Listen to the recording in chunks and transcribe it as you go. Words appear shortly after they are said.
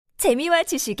재미와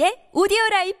지식의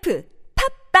오디오라이프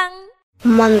팝빵.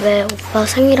 엄만 왜 오빠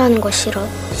생일하는 거 싫어?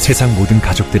 세상 모든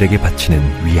가족들에게 바치는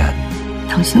위안.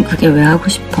 당신 그게 왜 하고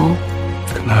싶어?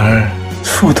 그날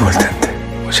수호도 올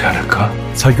텐데 오지 않을까?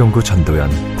 설경구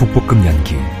전도연 국보급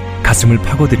연기. 가슴을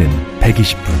파고드는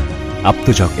 120분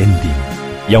압도적 엔딩.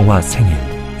 영화 생일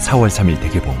 4월 3일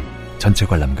대개봉. 전체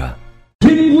관람가.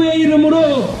 김구의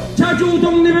이름으로 자주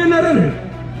독립의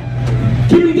나라를,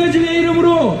 김대중의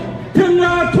이름으로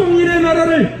평화 통일의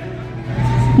나라를,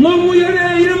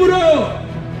 노무현의 이름으로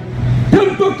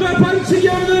편법과 반칙이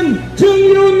없는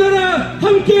정의로운 나라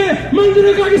함께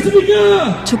만들어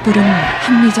가겠습니까? 촛불은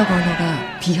합리적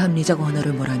언어가 비합리적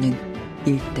언어를 몰아낸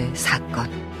일대 사건.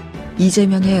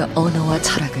 이재명의 언어와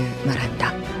철학을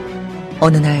말한다.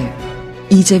 어느 날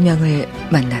이재명을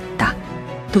만났다.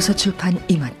 도서출판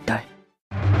이맛돌.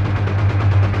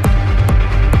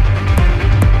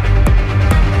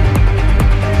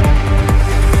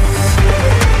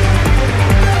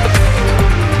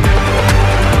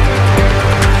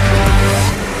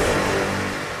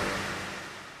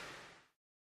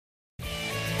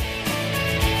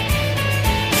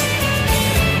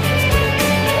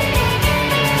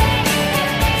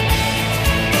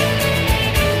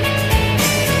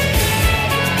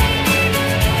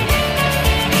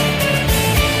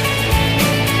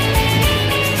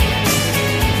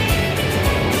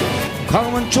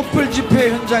 광화문 촛불 집회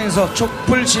현장에서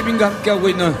촛불 시민과 함께하고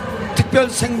있는 특별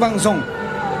생방송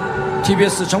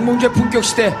TBS 정봉주의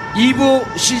품격시대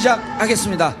 2부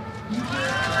시작하겠습니다.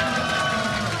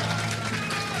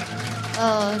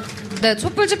 네,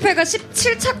 촛불 집회가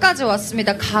 17차까지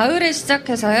왔습니다. 가을에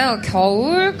시작해서요,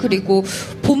 겨울 그리고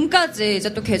봄까지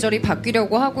이제 또 계절이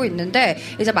바뀌려고 하고 있는데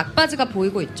이제 막바지가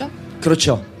보이고 있죠?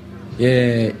 그렇죠.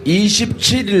 예,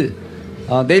 27일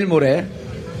내일 모레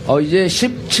이제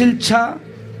 17차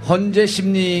헌재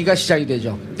심리가 시작이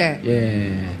되죠. 네.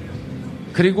 예.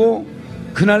 그리고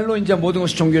그날로 이제 모든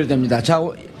것이 종결됩니다. 자,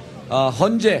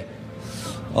 헌재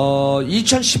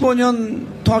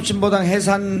 2015년 통합진보당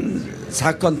해산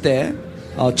사건 때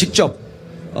직접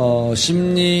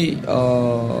심리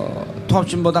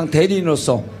통합진보당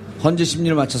대리인으로서 헌재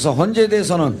심리를 마쳐서 헌재에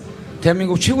대해서는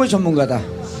대한민국 최고의 전문가다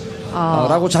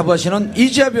라고 자부하시는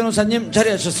이지아 변호사님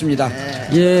자리하셨습니다.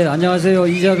 예, 안녕하세요.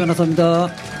 이지아 변호사입니다.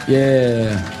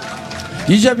 예,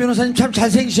 이지아 변호사님 참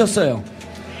잘생기셨어요.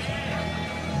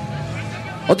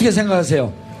 어떻게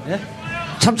생각하세요? 예?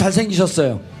 참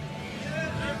잘생기셨어요.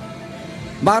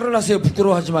 말을 하세요.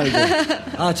 부끄러워하지 말고.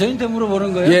 아, 저한테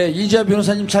물어보는 거예요? 예, 이지아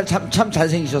변호사님 참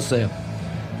잘생기셨어요.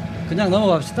 그냥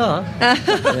넘어갑시다.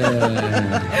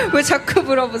 예. 왜 자꾸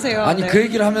물어보세요? 아니, 네. 그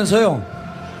얘기를 하면서요,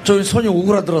 저 손이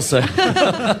오그라들었어요.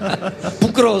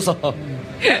 부끄러워서.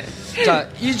 자,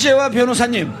 이재화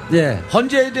변호사님. 예.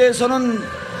 헌재에 대해서는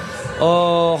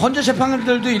헌재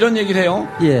재판관들도 이런 얘기를 해요.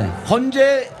 예.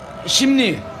 헌재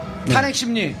심리, 탄핵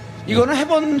심리, 이거는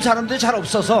해본 사람들이 잘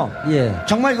없어서 예.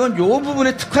 정말 이건 요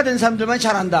부분에 특화된 사람들만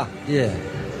잘한다. 예.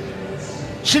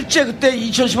 실제 그때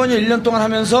 2015년 1년 동안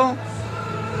하면서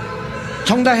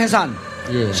정당 해산,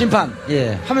 예. 심판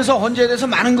예. 하면서 헌재에 대해서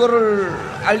많은 거를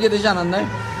알게 되지 않았나요?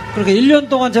 그렇게 1년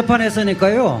동안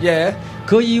재판했으니까요. 예.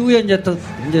 그 이후에 이제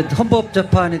헌법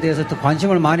재판에 대해서 또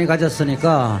관심을 많이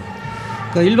가졌으니까,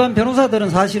 그 일반 변호사들은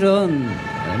사실은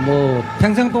뭐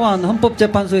평생 동안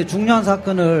헌법재판소의 중요한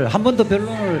사건을 한 번도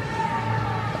변론을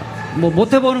뭐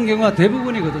못 해보는 경우가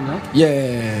대부분이거든요.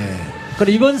 예.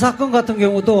 그리고 이번 사건 같은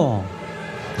경우도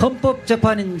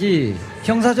헌법재판인지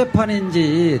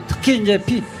형사재판인지 특히 이제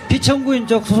피청구인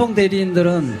쪽 소송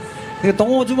대리인들은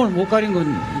똥오줌을 못 가린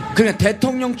건. 그러니까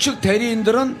대통령 측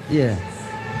대리인들은 예.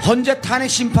 헌재 탄핵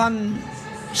심판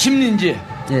심리인지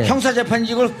예.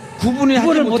 형사재판인지 이걸 구분을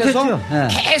하지 못해서 예.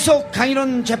 계속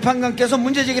강일원 재판관께서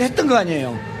문제제기를 했던 거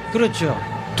아니에요. 그렇죠.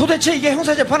 도대체 이게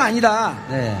형사재판 아니다.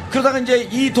 네. 그러다가 이제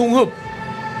이동흡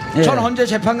예. 전 헌재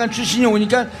재판관 출신이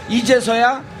오니까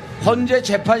이제서야 헌재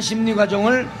재판 심리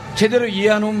과정을 제대로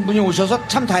이해하는 분이 오셔서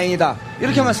참 다행이다.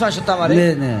 이렇게 말씀하셨단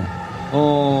말이에요. 네네.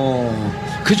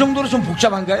 그 정도로 좀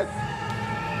복잡한가요?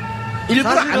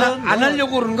 일부러 안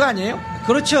하려고 그러는 거 아니에요?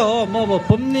 그렇죠.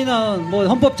 법리는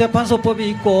헌법재판소법이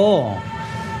있고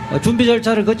준비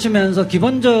절차를 거치면서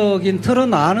기본적인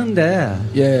틀은 아는데,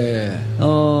 예.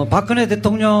 박근혜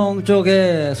대통령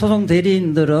쪽의 소송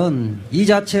대리인들은 이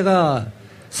자체가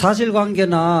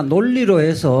사실관계나 논리로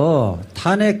해서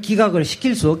탄핵 기각을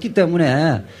시킬 수 없기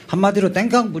때문에 한마디로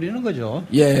땡깡 부리는 거죠.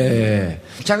 예.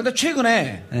 자, 근데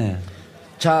최근에 예.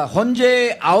 자,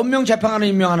 헌재 9명 재판관을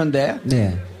임명하는데,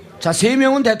 네. 자,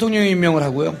 3명은 대통령이 임명을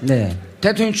하고요. 네.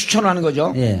 대통령이 추천하는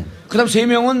거죠. 예. 그 다음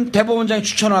 3명은 대법원장이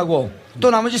추천하고 또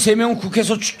나머지 3명은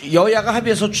국회에서 여야가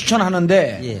합의해서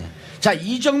추천하는데 예. 자,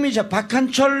 이정미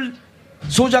박한철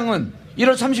소장은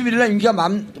 1월 31일 날 임기가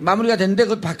마무리가 됐는데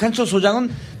그 박한철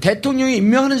소장은 대통령이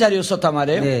임명하는 자리였었단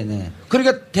말이에요. 네.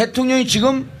 그러니까 대통령이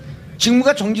지금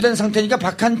직무가 정지된 상태니까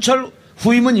박한철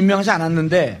후임은 임명하지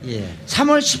않았는데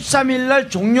 3월 13일 날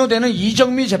종료되는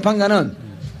이정미 재판관은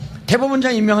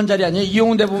대법원장이 임명한 자리 아니에요?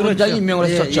 이용훈 대법원장이 그렇죠. 임명을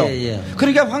했었죠.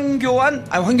 그러니까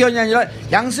황교안이 아니라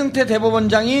양승태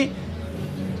대법원장이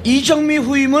이정미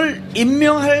후임을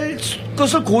임명할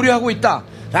것을 고려하고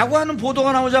있다라고 하는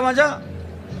보도가 나오자마자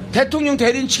대통령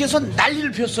대리인 측에서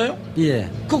난리를 피웠어요.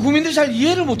 그 국민들이 잘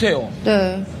이해를 못해요.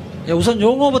 네. 우선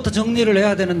용어부터 정리를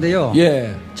해야 되는데요.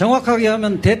 정확하게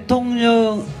하면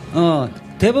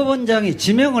대법원장이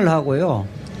지명을 하고요.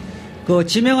 그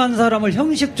지명한 사람을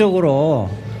형식적으로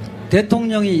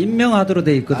대통령이 임명하도록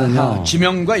돼 있거든요. 아하,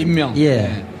 지명과 임명.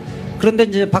 그런데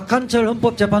이제 박한철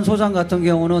헌법재판소장 같은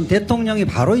경우는 대통령이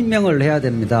바로 임명을 해야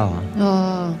됩니다.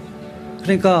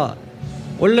 그러니까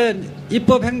원래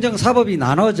입법, 행정, 사법이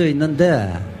나눠져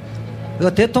있는데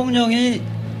그러니까 대통령이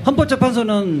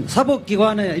헌법재판소는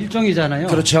사법기관의 일종이잖아요.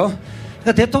 그렇죠.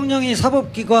 그러니까 대통령이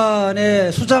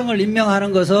사법기관의 수장을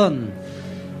임명하는 것은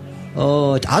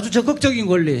아주 적극적인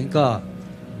권리, 그러니까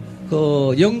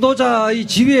그 영도자의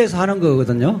지위에서 하는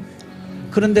거거든요.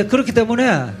 그런데 그렇기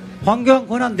때문에 황교안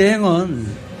권한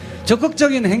대행은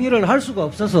적극적인 행위를 할 수가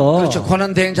없어서 그렇죠.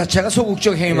 권한 대행 자체가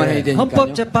소극적 행위만 해야 되니까요.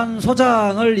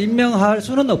 헌법재판소장을 임명할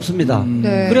수는 없습니다.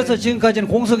 그래서 지금까지는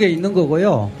공석에 있는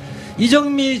거고요.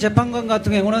 이정미 재판관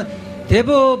같은 경우는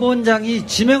대법원장이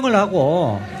지명을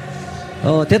하고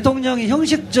대통령이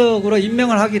형식적으로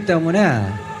임명을 하기 때문에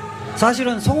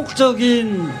사실은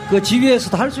소극적인 그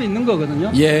지위에서도 할 수 있는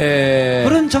거거든요.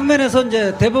 그런 측면에서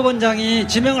이제 대법원장이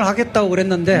지명을 하겠다고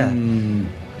그랬는데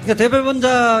그러니까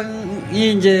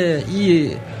대법원장이 이제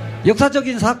이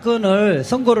역사적인 사건을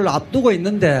선고를 앞두고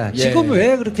있는데 지금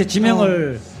왜 그렇게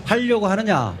지명을 하려고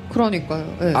하느냐.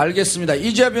 그러니까요. 알겠습니다.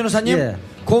 이재하 변호사님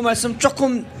그 말씀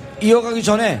조금 이어가기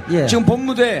전에 지금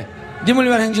법무대 님을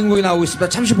위한 행진곡이 나오고 있습니다.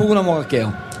 잠시 보고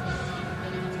넘어갈게요.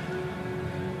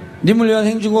 님을 위한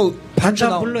행진곡 반주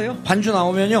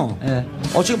나오면요.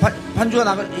 지금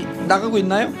반주가 나가고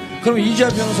있나요? 그럼 이재하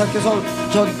변호사께서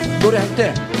저 노래할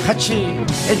때 같이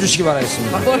해주시기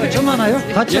바라겠습니다. 저만 하요?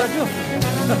 같이 하죠?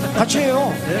 같이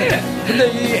해요. 근데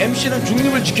이 MC는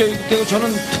중립을 지켜야 되고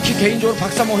저는 특히 개인적으로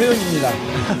박사모 회원입니다.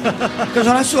 그래서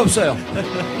저는 할 수가 없어요.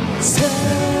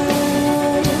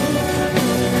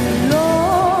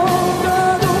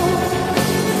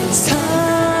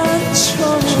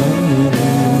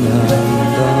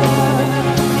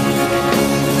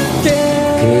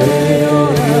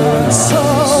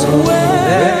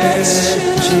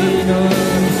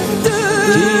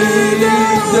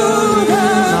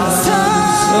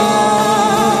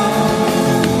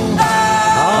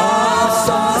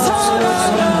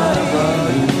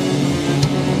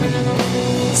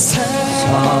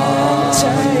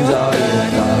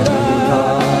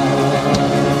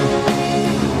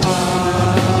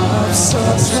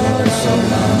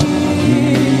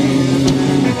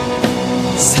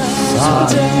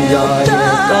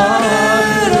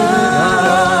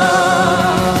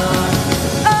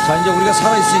 자, 이제 우리가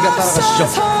살아있으니까 따라가시죠.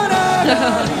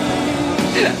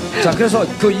 자, 그래서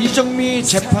그 이정미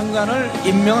재판관을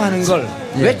임명하는 걸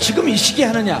왜 지금 이 시기에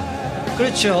하느냐.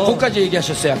 그렇죠. 그것까지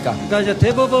얘기하셨어요, 아까. 그러니까 이제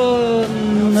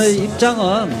대법원의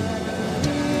입장은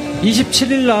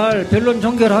 27일 날 변론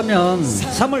종결하면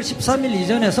 3월 13일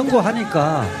이전에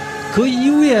선고하니까 그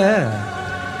이후에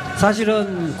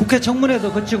사실은 국회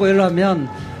청문회도 거치고 이러면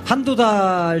한두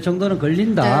달 정도는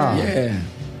걸린다.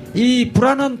 이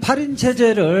불안한 8인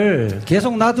체제를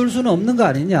계속 놔둘 수는 없는 거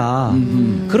아니냐.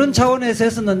 그런 차원에서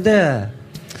했었는데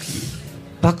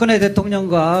박근혜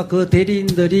대통령과 그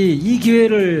대리인들이 이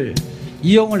기회를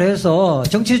이용을 해서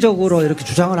정치적으로 이렇게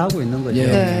주장을 하고 있는 거죠.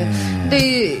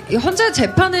 근데 이 헌재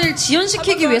재판을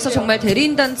지연시키기 위해서 정말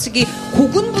대리인단 측이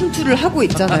고군분투를 하고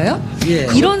있잖아요.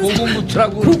 이런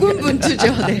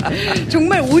고군분투죠.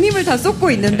 정말 온 힘을 다 쏟고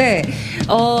있는데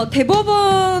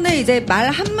대법원의 이제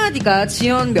말 한마디가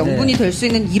지연 명분이 될 수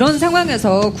있는 이런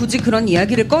상황에서 굳이 그런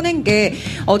이야기를 꺼낸 게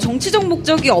정치적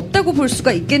목적이 없다고 볼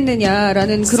수가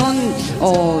있겠느냐라는 그런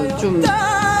좀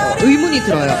의문이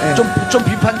들어요. 좀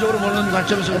비판적으로 보는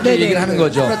관점에서 이렇게 얘기를 하는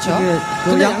거죠. 그렇죠.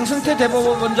 근데 양승태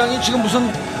대법원장이 지금 무슨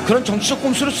그런 정치적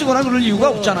꼼수를 쓰거나 그럴 이유가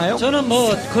없잖아요. 저는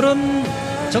뭐 그런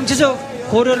정치적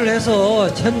고려를 해서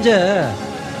현재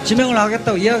지명을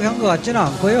하겠다고 이야기한 것 같지는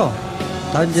않고요.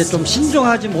 다 이제 좀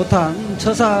신중하지 못한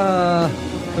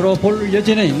처사로 볼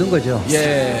여지는 있는 거죠.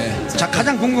 자,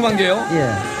 가장 궁금한 게요.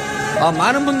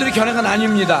 많은 분들이 견해가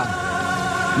나뉩니다.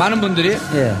 많은 분들이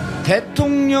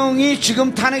대통령 대통령이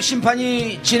지금 탄핵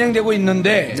심판이 진행되고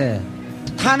있는데 네.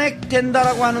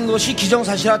 탄핵된다라고 하는 것이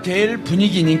기정사실화 될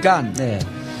분위기니까 네.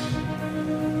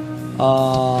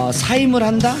 사임을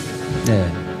한다? 네.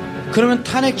 그러면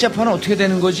탄핵 재판은 어떻게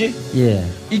되는 거지? 예.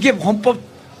 이게 헌법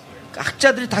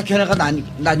학자들이 다 견해가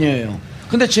나뉘어요.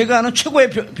 근데 제가 아는 최고의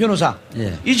변호사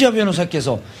예. 이지아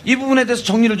변호사께서 이 부분에 대해서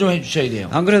정리를 좀 해주셔야 돼요.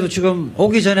 안 그래도 지금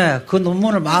오기 전에 그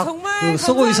논문을 막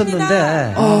쓰고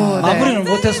있었는데 마무리는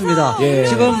못했습니다. 예.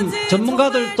 지금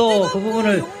전문가들도 그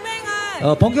부분을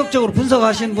본격적으로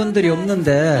분석하신 분들이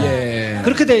없는데 예.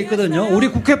 그렇게 돼 있거든요. 우리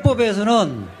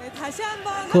국회법에서는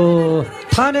그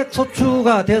탄핵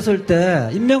소추가 됐을 때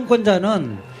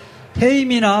임명권자는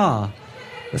해임이나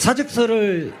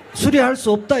사직서를 수리할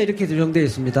수 없다 이렇게 규정되어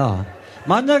있습니다.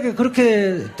 만약에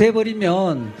그렇게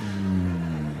돼버리면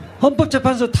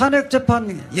헌법재판소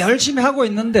탄핵재판 열심히 하고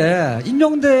있는데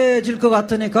인용돼질 것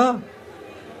같으니까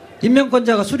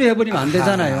임명권자가 수리해버리면 안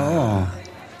되잖아요.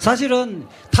 사실은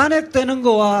탄핵되는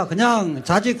거와 그냥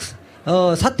자직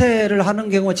사퇴를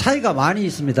하는 경우 차이가 많이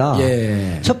있습니다.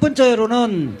 예. 첫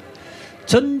번째로는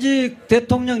전직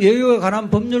대통령 예우에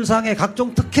관한 법률상의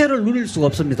각종 특혜를 누릴 수가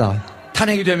없습니다.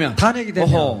 탄핵이 되면.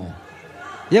 어허.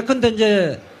 예컨대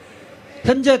이제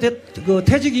현재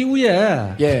퇴직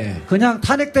이후에 그냥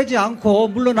탄핵되지 않고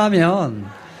물러나면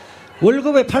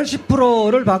월급의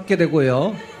 80%를 받게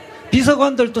되고요.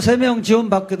 비서관들도 3명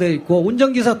지원받게 돼 있고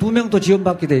운전기사 2명도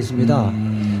지원받게 돼 있습니다.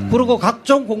 그리고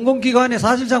각종 공공기관에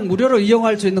사실상 무료로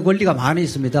이용할 수 있는 권리가 많이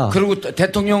있습니다. 그리고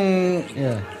대통령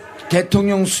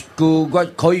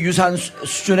그가 거의 유사한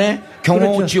수준의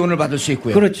경호 그렇죠. 지원을 받을 수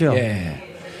있고요. 그렇죠. 예.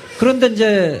 그런데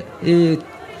이제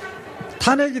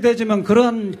탄핵이 되지만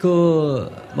그런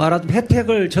말하자면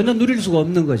혜택을 전혀 누릴 수가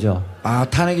없는 거죠.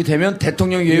 탄핵이 되면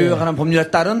대통령 예우에 관한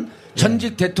법률에 따른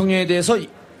전직 대통령에 대해서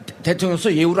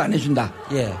대통령으로서 예우를 안 해준다.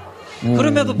 예.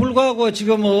 그럼에도 불구하고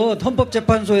지금은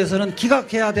헌법재판소에서는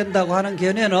기각해야 된다고 하는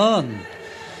견해는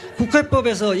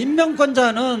국회법에서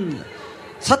임명권자는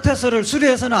사퇴서를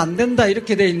수리해서는 안 된다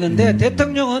이렇게 돼 있는데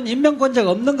대통령은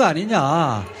임명권자가 없는 거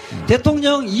아니냐.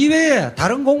 대통령 이외에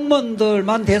다른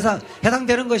공무원들만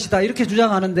해당되는 것이다 이렇게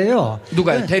주장하는데요.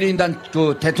 누가요? 대리인단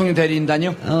대통령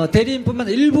대리인단이요? 대리인뿐만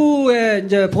일부의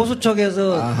이제 보수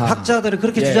쪽에서 학자들이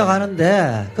그렇게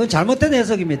주장하는데 그건 잘못된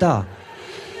해석입니다.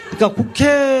 그러니까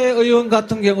국회의원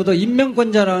같은 경우도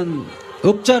임명권자는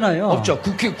없잖아요. 없죠.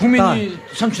 국민이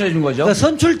선출해 준 거죠. 그러니까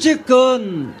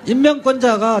선출직은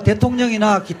임명권자가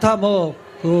대통령이나 기타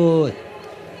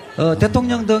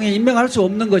대통령 등이 임명할 수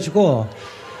없는 것이고,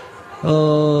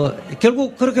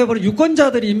 결국 그렇게 보면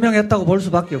유권자들이 임명했다고 볼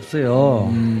수밖에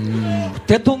없어요.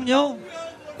 대통령,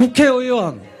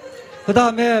 국회의원, 그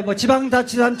다음에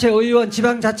지방자치단체 의원,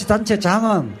 지방자치단체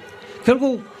장관,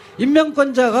 결국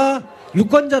임명권자가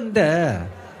유권자인데,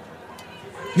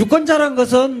 유권자란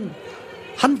것은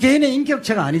한 개인의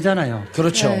인격체가 아니잖아요.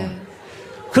 그렇죠. 네.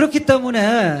 그렇기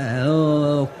때문에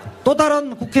또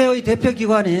다른 국회의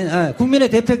대표기관인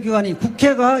국민의 대표기관인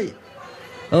국회가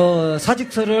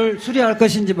사직서를 수리할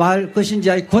것인지 말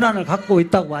것인지의 권한을 갖고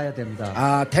있다고 봐야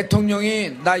됩니다.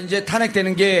 대통령이 나 이제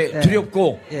탄핵되는 게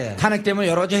두렵고 탄핵되면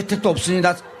여러 가지 혜택도 없으니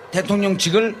나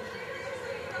대통령직을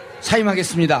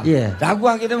사임하겠습니다. 라고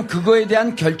하게 되면 그거에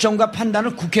대한 결정과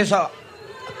판단을 국회에서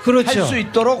그렇죠. 할 수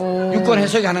있도록 유권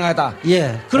해석이 가능하다.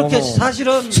 그렇게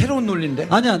사실은 새로운 논리인데.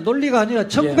 아니야, 논리가 아니라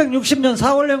 1960년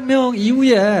 4.1혁명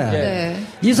이후에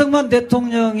이승만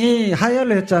대통령이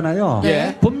하야를 했잖아요.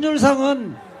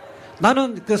 법률상은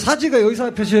나는 그 사직의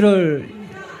의사를 표시를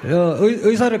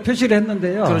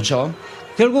했는데요. 그렇죠.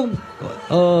 결국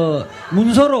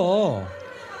문서로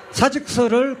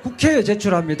사직서를 국회에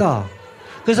제출합니다.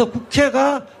 그래서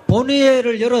국회가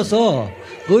본회의를 열어서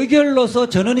의결로서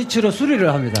전원이치로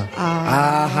수리를 합니다.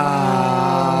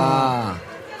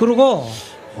 그리고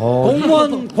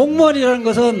공무원이라는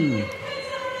것은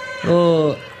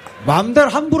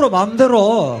함부로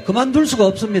마음대로 그만둘 수가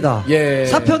없습니다.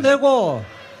 사표 내고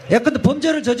예컨대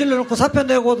범죄를 저질러 놓고 사표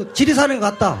내고 지리산에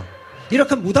갔다.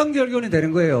 이렇게 무단결견이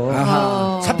되는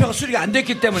거예요. 사표가 수리가 안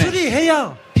됐기 때문에.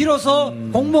 수리해야 비로소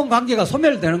공무원 관계가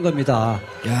소멸되는 겁니다.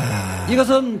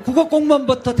 이것은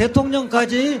국가공무원부터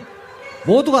대통령까지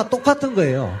모두가 똑같은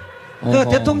거예요. 그러니까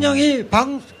대통령이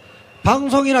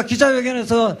방송이나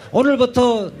기자회견에서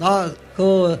오늘부터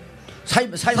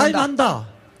사임한다.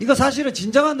 이거 사실은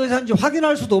진정한 의사인지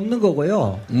확인할 수도 없는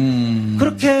거고요.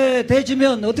 그렇게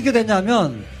되지면 어떻게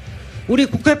되냐면 우리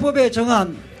국회법에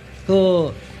정한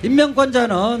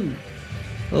임명권자는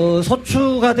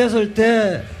소추가 됐을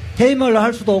때 해임을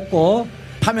할 수도 없고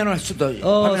파면을 할 수도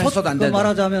안 된다.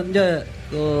 말하자면 이제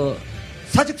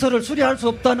사직서를 수리할 수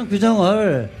없다는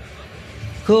규정을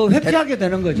그 회피하게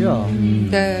되는 거죠.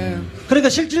 네. 그러니까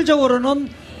실질적으로는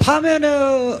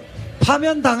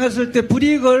파면 당했을 때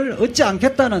불이익을 얻지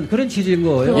않겠다는 그런 취지인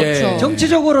거예요. 그렇죠.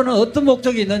 정치적으로는 어떤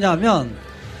목적이 있느냐 하면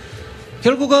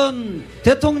결국은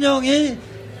대통령이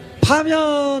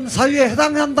파면 사유에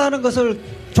해당한다는 것을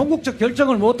종국적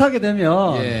결정을 못하게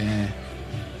되면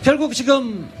결국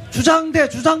지금 주장 대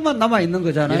주장만 남아 있는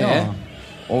거잖아요.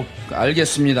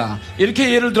 알겠습니다.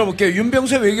 이렇게 예를 들어볼게요.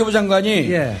 윤병세 외교부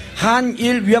장관이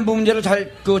한일 위안부 문제를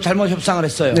잘못 협상을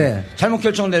했어요. 잘못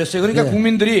결정을 내렸어요. 그러니까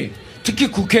국민들이 특히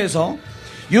국회에서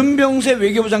윤병세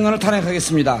외교부 장관을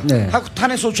탄핵하겠습니다. 하고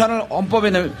탄핵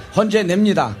소추안을 헌재에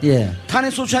냅니다.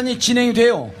 탄핵 소추안이 진행이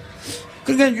돼요.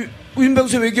 그러니까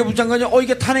윤병세 외교부 장관이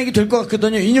이게 탄핵이 될 것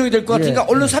같거든요. 인용이 될 것 같으니까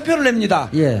얼른 사표를 냅니다.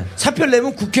 사표를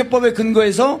내면 국회법에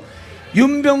근거해서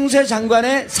윤병세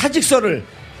장관의 사직서를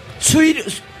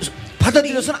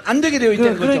받아들여서는 안 되게 되어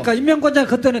있다는 거죠. 그러니까 임명권자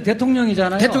그때는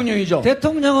대통령이잖아요. 대통령이죠.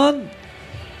 대통령은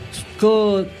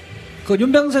그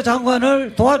윤병세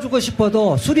장관을 도와주고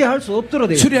싶어도 수리할 수 없도록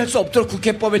되어 있어요. 수리할 수 없도록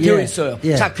국회법에 되어 있어요.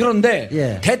 자,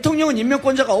 그런데 대통령은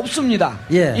임명권자가 없습니다.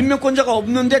 임명권자가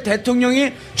없는데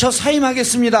대통령이 저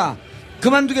사임하겠습니다.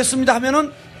 그만두겠습니다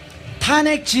하면은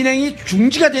탄핵 진행이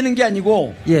중지가 되는 게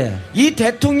아니고 이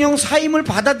대통령 사임을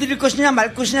받아들일 것이냐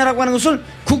말 것이냐라고 하는 것을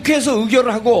국회에서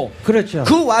의결을 하고 그렇죠.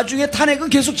 그 와중에 탄핵은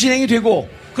계속 진행이 되고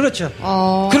그렇죠.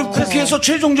 그리고 국회에서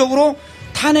최종적으로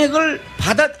탄핵을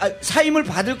사임을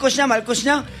받을 것이냐 말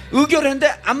것이냐 의결을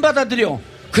했는데 안 받아들여.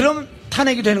 그럼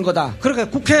탄핵이 되는 거다. 그러니까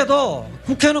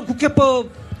국회는 국회법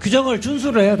규정을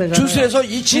준수를 해야 되잖아요. 준수해서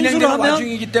이 진행되는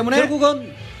와중이기 때문에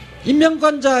결국은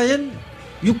임명권자인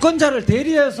유권자를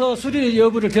대리해서 수리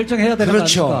여부를 결정해야 되는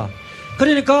그렇죠. 거 아닙니까?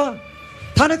 그러니까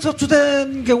탄핵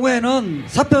소추된 경우에는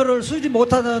사표를 수리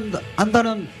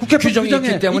못한다는 국회법 규정이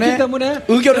있기 때문에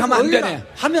의결을 하면 안 되네.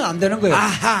 하면 안 되는 거예요.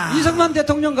 아하. 이승만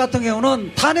대통령 같은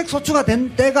경우는 탄핵 소추가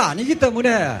된 때가 아니기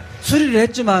때문에 수리를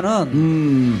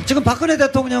했지만은 지금 박근혜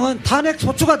대통령은 탄핵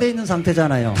소추가 돼 있는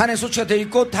상태잖아요. 탄핵 소추가 돼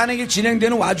있고 탄핵이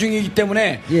진행되는 와중이기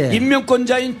때문에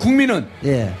임명권자인 국민은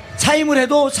사임을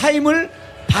해도 사임을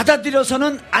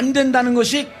받아들여서는 안 된다는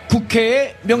것이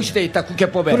국회에 명시되어 있다.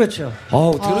 국회법에. 그렇죠.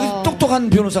 어떻게 똑똑한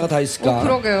변호사가 다 있을까?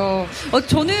 그러게요.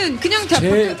 저는 그냥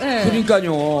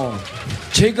그러니까요.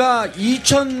 제가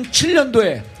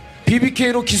 2007년도에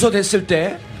BBK로 기소됐을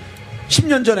때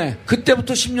 10년 전에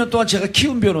그때부터 10년 동안 제가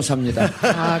키운 변호사입니다.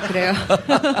 아, 그래요?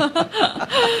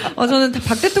 저는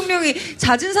박 대통령이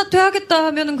자진 사퇴하겠다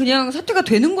하면은 그냥 사퇴가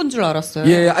되는 건 줄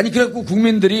알았어요. 아니 그래갖고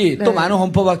국민들이 또 많은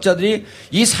헌법학자들이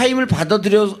이 사임을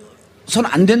받아들여서는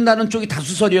안 된다는 쪽이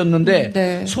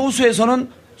다수설이었는데 소수에서는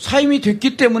사임이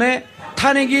됐기 때문에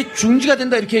탄핵이 중지가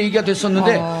된다 이렇게 얘기가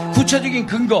됐었는데 구체적인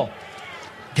근거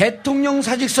대통령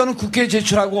사직서는 국회에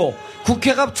제출하고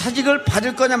국회가 사직을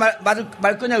받을 거냐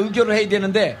말 거냐 의결을 해야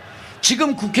되는데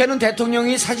지금 국회는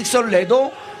대통령이 사직서를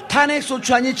내도 탄핵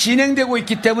소추안이 진행되고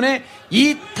있기 때문에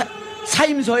이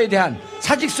사임서에 대한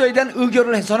사직서에 대한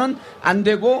의결을 해서는 안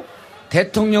되고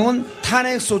대통령은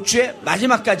탄핵 소추의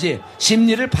마지막까지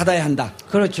심리를 받아야 한다.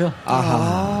 그렇죠.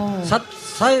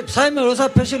 사임의 의사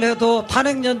표시를 해도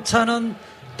탄핵 연차는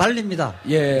달립니다.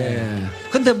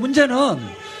 근데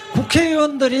문제는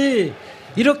국회의원들이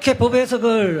이렇게 법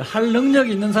해석을 할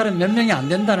능력이 있는 사람이 몇 명이 안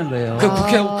된다는 거예요. 그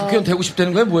국회의원 되고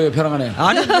싶다는 거예요? 뭐예요? 벼랑하네.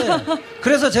 아닌데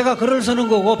그래서 제가 글을 쓰는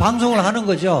거고 방송을 하는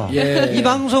거죠. 이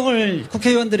방송을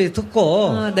국회의원들이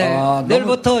듣고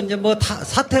내일부터 이제 뭐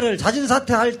자진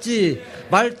사퇴할지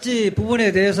말지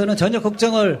부분에 대해서는 전혀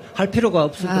걱정을 할 필요가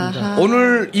없을 겁니다.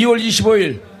 오늘 2월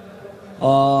 25일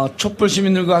촛불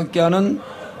시민들과 함께하는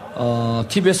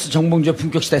TBS 정봉주의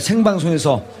품격시대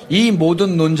생방송에서 이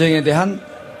모든 논쟁에 대한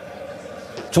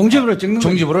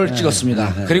종지부를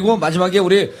찍었습니다. 그리고 마지막에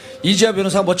우리 이지아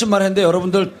변호사가 멋진 말을 했는데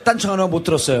여러분들 딴청 하나 못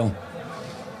들었어요.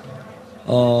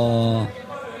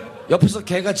 옆에서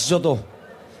개가 짖어도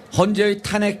헌재의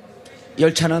탄핵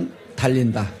열차는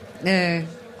달린다.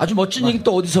 아주 멋진 얘기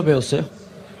또 어디서 배웠어요?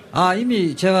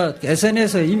 이미 제가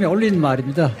SNS에 이미 올린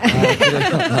말입니다.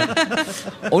 그래요?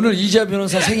 오늘 이지아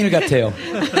변호사 생일 같아요.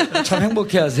 참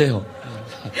행복해 하세요.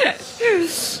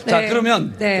 자,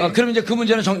 그러면 이제 그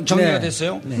문제는 정리가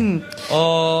됐어요.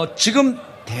 지금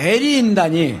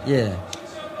대리인단이,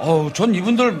 전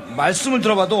이분들 말씀을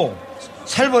들어봐도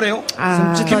살벌해요.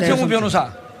 김평우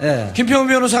변호사. 김평우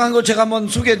변호사가 한 거 제가 한번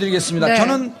소개해 드리겠습니다.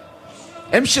 저는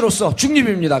MC로서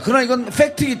중립입니다. 그러나 이건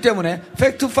팩트이기 때문에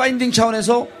팩트 파인딩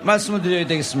차원에서 말씀을 드려야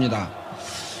되겠습니다.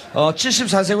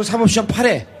 74세고 사법시험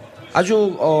 8회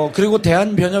그리고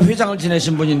대한변협 회장을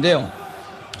지내신 분인데요.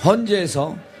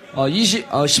 헌재에서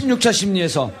 16차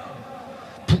심리에서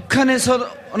북한에서나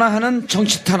하는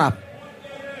정치 탄압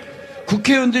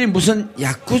국회의원들이 무슨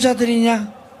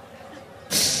야쿠자들이냐?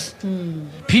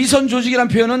 비선 조직이란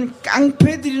표현은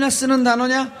깡패들이나 쓰는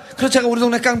단어냐? 그래서 제가 우리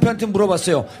동네 깡패한테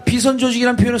물어봤어요. 비선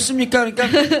조직이란 표현을 씁니까?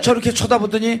 그러니까 저렇게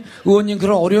쳐다보더니 의원님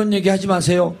그런 어려운 얘기 하지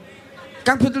마세요.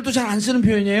 깡패들도 잘 안 쓰는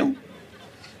표현이에요.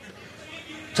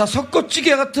 자,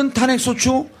 섞어찌개 같은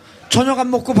탄핵소추 저녁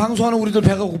안 먹고 방송하는 우리들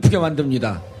배가 고프게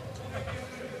만듭니다.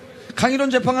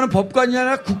 강일원 재판관은 법관이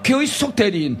아니라 국회의 수석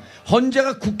대리인,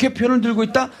 헌재가 국회 표현을 들고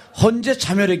있다. 헌재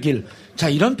자멸의 길. 자,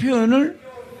 이런 표현을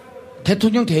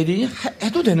대통령 대리인이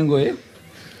해도 되는 거예요?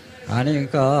 아니,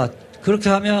 그러니까 그렇게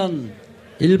하면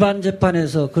일반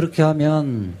재판에서 그렇게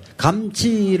하면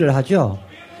감치를 하죠.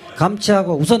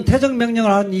 감치하고 우선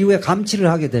퇴정명령을 한 이후에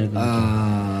감치를 하게 되는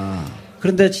겁니다.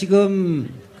 그런데 지금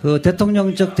그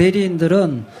대통령적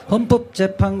대리인들은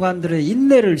헌법재판관들의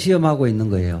인내를 시험하고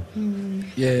있는 거예요.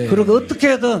 예. 그리고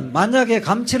어떻게든 만약에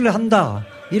감치를 한다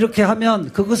이렇게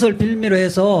하면 그것을 빌미로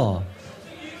해서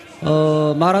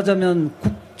말하자면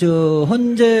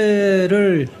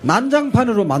헌재를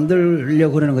난장판으로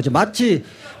만들려고 그러는 거죠. 마치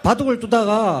바둑을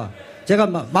두다가 제가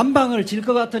만방을 질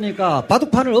것 같으니까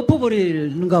바둑판을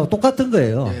엎어버리는 거하고 똑같은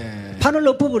거예요. 예. 판을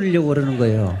엎어버리려고 그러는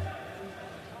거예요.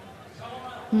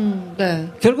 네.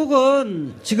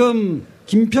 결국은 지금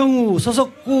김평우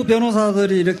서석구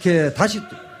변호사들이 이렇게 다시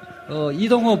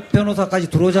이동업 변호사까지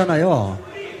들어오잖아요.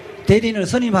 대리인을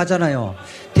선임하잖아요.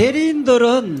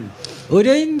 대리인들은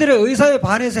의뢰인들의 의사에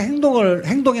반해서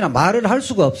행동이나 말을 할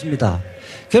수가 없습니다.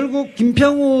 결국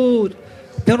김평우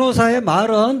변호사의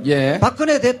말은 예.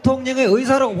 박근혜 대통령의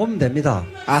의사라고 보면 됩니다.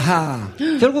 아하.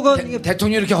 결국은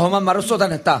대통령이 이렇게 험한 말을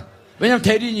쏟아냈다. 왜냐하면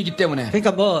대리인이기 때문에.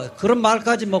 그러니까 뭐 그런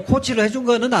말까지 뭐 코치를 해준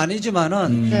거는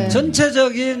아니지만은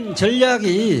전체적인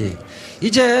전략이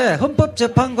이제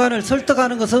헌법재판관을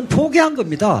설득하는 것은 포기한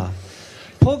겁니다.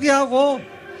 포기하고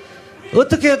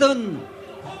어떻게든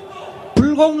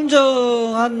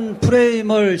불공정한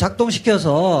프레임을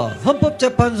작동시켜서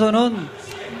헌법재판소는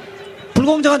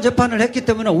불공정한 재판을 했기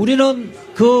때문에 우리는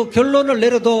그 결론을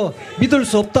내려도 믿을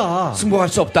수 없다. 승복할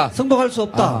수 없다. 승복할 수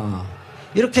없다.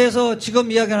 이렇게 해서 지금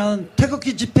이야기하는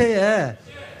태극기 집회에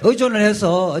의존을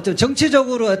해서 어떤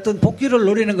정치적으로 어떤 복귀를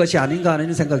노리는 것이 아닌가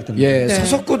하는 생각이 듭니다. 예, 네.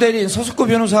 서석구 대리인, 서석구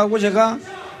변호사하고 제가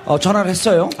전화를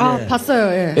했어요. 아,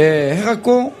 봤어요. 예. 예,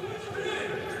 해갖고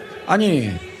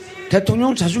아니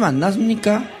대통령 자주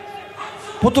만났습니까?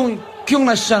 보통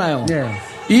기억나시잖아요. 네.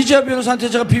 이재하 변호사한테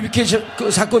제가 BBK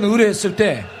그 사건 의뢰했을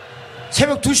때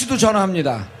새벽 2시도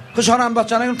전화합니다. 그 전화 안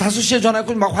받잖아요. 그럼 5시에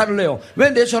전화했고 막 화를 내요. 왜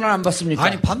내 전화를 안 받습니까?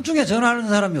 아니 밤중에 전화하는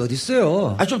사람이 어디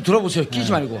있어요? 아, 좀 들어보세요. 끼지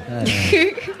말고.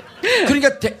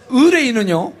 그러니까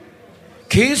의뢰인은요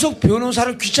계속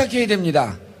변호사를 귀찮게 해야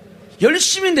됩니다.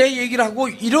 열심히 내 얘기를 하고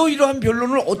이러이러한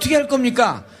변론을 어떻게 할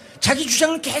겁니까? 자기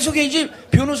주장을 계속 해야지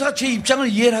변호사가 제 입장을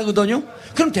이해를 하거든요.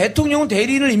 그럼 대통령은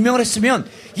대리인을 임명을 했으면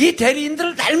이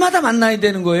대리인들을 날마다 만나야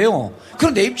되는 거예요.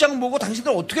 그럼 내 입장은 뭐고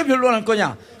당신들 어떻게 변론할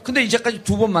거냐. 근데 이제까지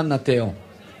 2번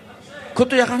만났대요.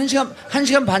 그것도 약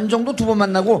 1시간 반 정도 2번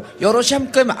만나고 여럿이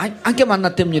함께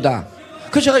만났답니다.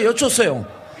 그래서 제가 여쭸어요.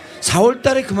 4월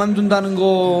달에 그만둔다는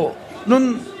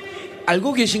거는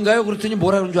알고 계신가요? 그랬더니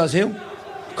뭐라 그런 줄 아세요?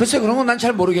 글쎄 그런 건 난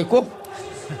잘 모르겠고.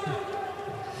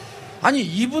 아니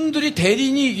이분들이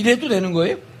대리인이 이래도 되는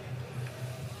거예요?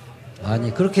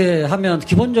 아니 그렇게 하면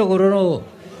기본적으로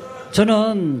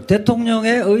저는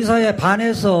대통령의 의사에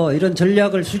반해서 이런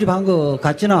전략을 수립한 것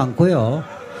같지는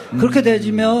않고요. 그렇게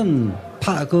되지면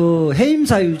그 해임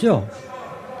사유죠.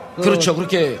 그렇죠.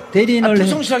 그렇게 대리인을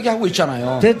불성실하게 하고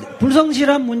있잖아요.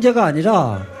 불성실한 문제가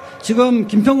아니라 지금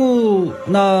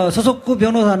김평우나 서석구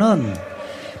변호사는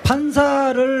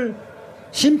판사를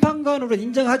심판관으로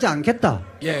인정하지 않겠다.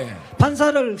 예.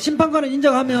 판사를 심판관을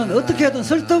인정하면 어떻게든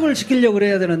설득을 시키려고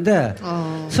그래야 되는데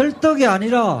설득이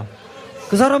아니라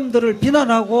그 사람들을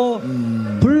비난하고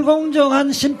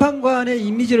불공정한 심판관의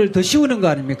이미지를 더 씌우는 거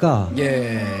아닙니까?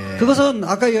 예. 그것은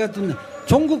아까 얘기했던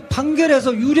종국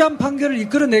판결에서 유리한 판결을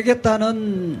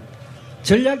이끌어내겠다는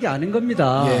전략이 아닌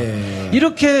겁니다. 예.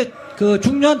 이렇게 그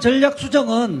중요한 전략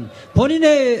수정은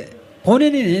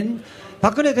본인인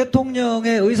박근혜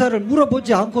대통령의 의사를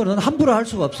물어보지 않고는 함부로 할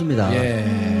수가 없습니다. 예.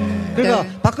 그러니까 네.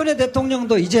 박근혜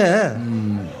대통령도 이제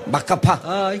막가파.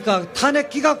 그러니까 탄핵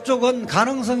기각 쪽은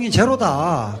가능성이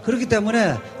제로다. 그렇기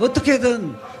때문에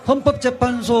어떻게든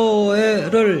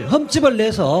헌법재판소를 흠집을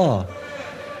내서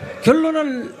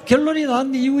결론이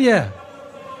난 이후에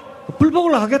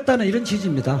불복을 하겠다는 이런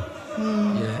취지입니다.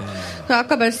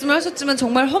 아까 말씀을 하셨지만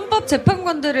정말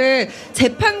헌법재판관들을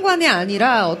재판관이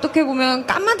아니라 어떻게 보면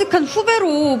까마득한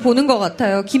후배로 보는 것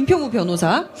같아요. 김평우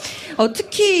변호사.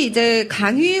 특히 이제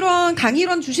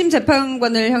강일원 주심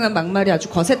재판관을 향한 막말이 아주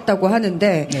거셌다고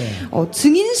하는데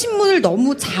증인 신문을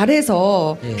너무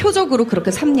잘해서 표적으로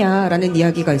그렇게 삼냐라는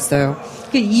이야기가 있어요.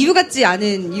 그 이유 같지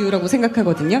않은 이유라고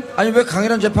생각하거든요. 아니 왜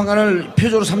강일원 재판관을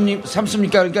표적으로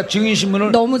삼습니까? 그러니까 증인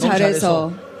신문을 너무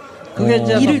잘해서. 그게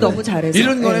이제 일을 너무 잘해서.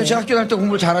 이런 거는 제가 학교 다닐 때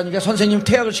공부를 잘하니까 선생님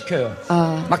퇴학을 시켜요.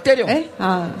 막 때려.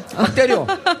 막 때려.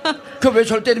 그 왜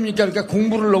절 때립니까? 그러니까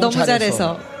공부를 너무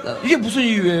잘해서. 이게 무슨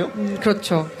이유예요?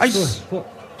 그렇죠. 아니,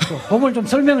 그걸 좀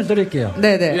설명을 드릴게요.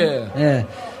 네네. 예.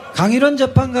 강일원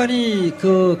재판관이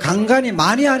그 강간이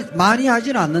많이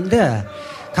하지는 않는데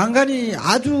강간이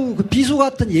아주 그 비수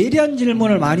같은 예리한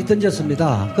질문을 많이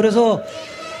던졌습니다. 그래서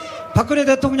박근혜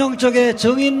대통령 쪽에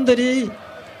증인들이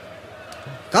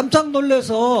깜짝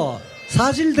놀라서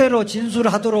사실대로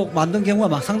진술하도록 만든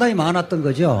경우가 상당히 많았던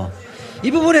거죠.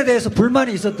 이 부분에 대해서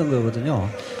불만이 있었던 거거든요.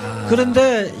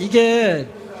 그런데 이게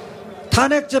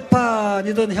탄핵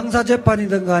재판이든 형사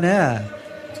재판이든 간에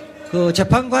그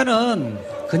재판관은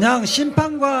그냥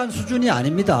심판관 수준이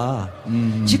아닙니다.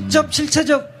 직접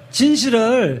실체적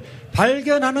진실을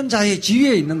발견하는 자의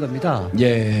지위에 있는 겁니다.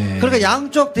 그러니까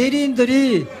양쪽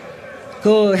대리인들이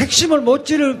그 핵심을 못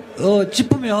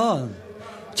짚으면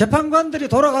재판관들이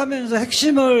돌아가면서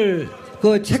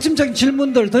핵심적인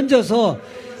질문들 던져서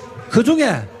그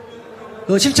중에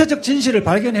그 실체적 진실을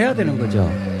발견해야 되는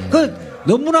거죠. 그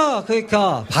너무나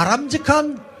그러니까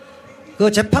바람직한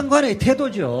그 재판관의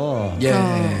태도죠.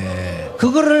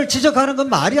 그거를 지적하는 건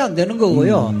말이 안 되는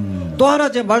거고요. 또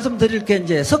하나 제가 말씀드릴 게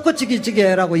이제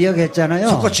섞어치기지게라고 이야기했잖아요.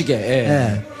 섞어치기.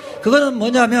 그거는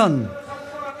뭐냐면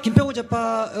김평우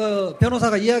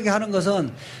변호사가 이야기하는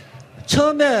것은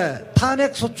처음에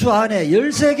탄핵 소추 안에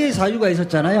 13개의 사유가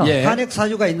있었잖아요. 탄핵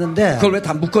사유가 있는데 그걸 왜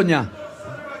다 묶었냐?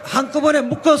 한꺼번에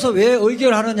묶어서 왜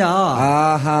의결하느냐.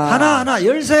 하나하나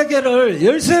 13개를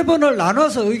 13번을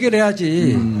나눠서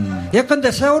의결해야지.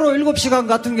 예컨대 세월호 7시간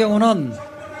같은 경우는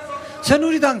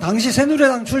당시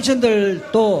새누리당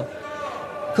출신들도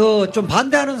그 좀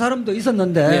반대하는 사람도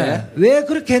있었는데 왜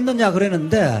그렇게 했느냐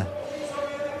그랬는데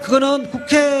그거는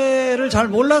국회를 잘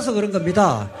몰라서 그런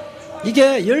겁니다.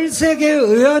 이게 13개의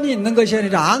의안이 있는 것이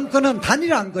아니라 안건은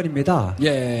단일 안건입니다.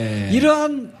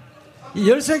 이러한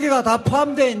 13개가 다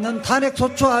포함되어 있는 탄핵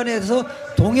소추 안에서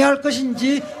동의할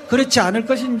것인지 그렇지 않을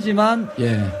것인지만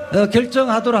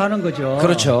결정하도록 하는 거죠.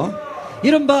 그렇죠.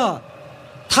 이른바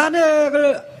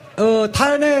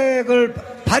탄핵을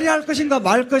발의할 것인가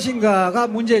말 것인가가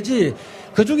문제지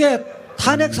그 중에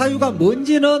탄핵 사유가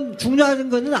뭔지는 중요한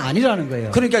것은 아니라는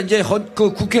거예요. 그러니까 이제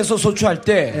그 국회에서 소추할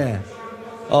때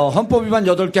헌법 위반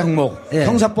 8개 항목,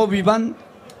 형사법 위반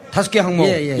 5개 항목,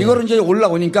 이거를 이제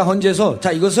올라오니까 헌재에서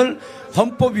자, 이것을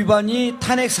헌법 위반이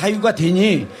탄핵 사유가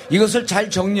되니 이것을 잘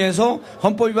정리해서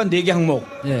헌법 위반 4개 항목,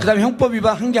 그 다음에 형법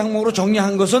위반 1개 항목으로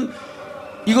정리한 것은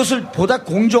이것을 보다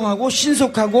공정하고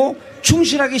신속하고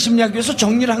충실하게 심리하기 위해서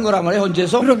정리를 한 거란 말이에요,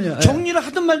 헌재에서. 그럼요. 정리를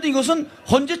하든 말든 이것은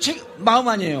헌재 마음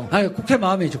아니에요. 아니, 국회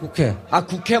마음이죠, 국회.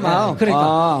 국회 마음.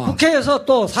 그러니까 국회에서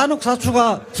또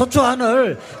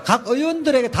소추안을 각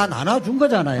의원들에게 다 나눠준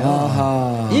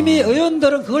거잖아요. 이미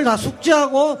의원들은 그걸 다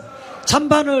숙지하고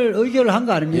찬반을 의결을 한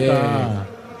거 아닙니까?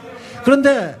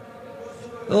 그런데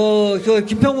그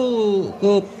김평우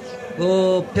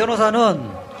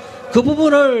변호사는 그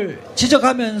부분을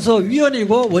지적하면서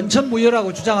위헌이고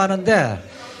원천무효라고 주장하는데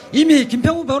이미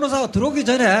김평우 변호사가 들어오기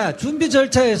전에 준비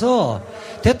절차에서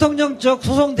대통령 쪽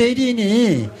소송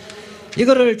대리인이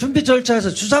이거를 준비 절차에서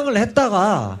주장을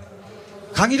했다가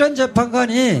강일원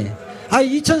재판관이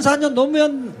 2004년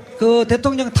노무현 그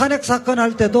대통령 탄핵 사건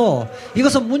할 때도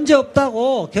이것은 문제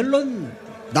없다고 결론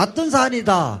났던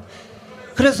사안이다.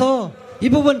 그래서 이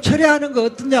부분 처리하는 거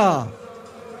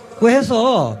어떠냐고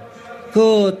해서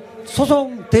그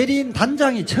소송 대리인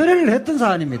단장이 철회를 했던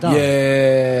사안입니다.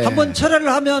 한번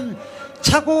철회를 하면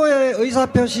착오의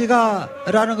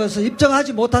의사표시가라는 것을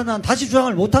입증하지 못하는 한 다시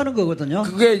주장을 못하는 거거든요.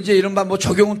 그게 이제 이른바 뭐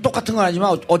적용은 똑같은 건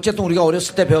아니지만 어쨌든 우리가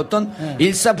어렸을 때 배웠던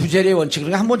일사부재리의 원칙,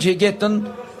 그러니까 한번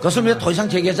제기했던 것을 더 이상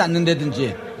제기하지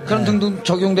않는다든지 그런 등등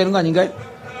적용되는 거 아닌가요?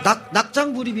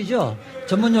 낙장불입이죠.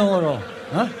 전문 용어로.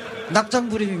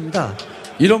 낙장불입입니다.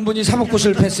 이런 분이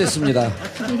사법고시를 패스했습니다.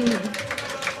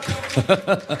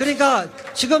 그러니까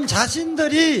지금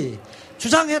자신들이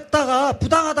주장했다가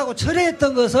부당하다고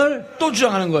철회했던 것을 또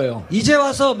주장하는 거예요. 이제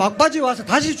와서 막바지 와서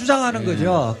다시 주장하는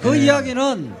거죠. 그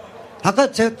이야기는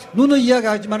아까 제 누누이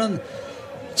이야기하지만은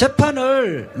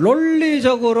재판을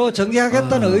논리적으로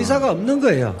전개하겠다는 의사가 없는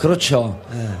거예요. 그렇죠.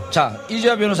 자,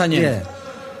 이재화 변호사님.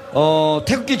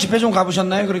 태극기 집회 좀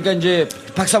가보셨나요? 그러니까 이제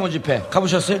박사모 집회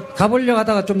가보셨어요? 가보려고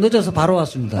하다가 좀 늦어서 바로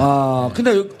왔습니다.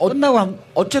 근데 끝나고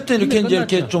어쨌든 이렇게 이제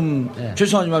이렇게 좀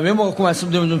죄송하지만 외모 갖고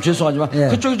말씀드리면 좀 죄송하지만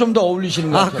그쪽이 좀 더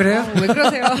어울리시는 것 같아요. 그래요? 왜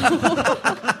그러세요?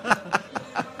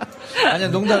 아니야,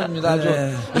 농담입니다. 아주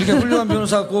이렇게 훌륭한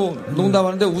변호사 갖고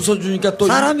농담하는데 웃어주니까 또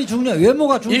사람이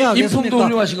외모가 중요하겠습니까? 인품도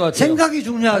훌륭하신 것 같아요. 생각이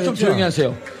중요하겠죠. 좀 조용히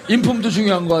하세요. 인품도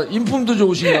중요한 거, 인품도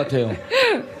좋으신 것 같아요.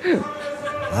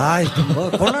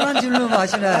 곤란한 질문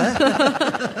하시네.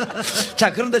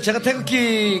 자, 그런데 제가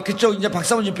태극기 그쪽 이제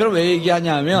박사모 집회를 왜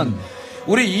얘기하냐면,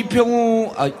 우리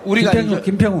이평우,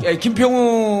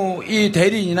 김평우 이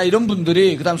대리인이나 이런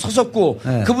분들이, 그 다음 서석구,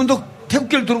 그분도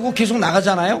태극기를 들고 계속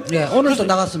나가잖아요? 네, 오늘도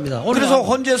나갔습니다. 그래서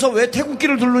헌재에서 왜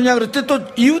태극기를 두르냐 그랬더니 또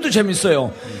이유도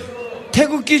재밌어요.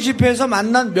 태극기 집회에서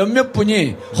만난 몇몇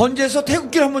분이 헌재에서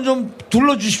태극기를 한번 좀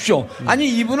둘러주십시오. 아니,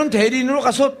 이분은 대리인으로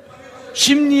가서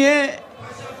심리에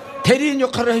대리인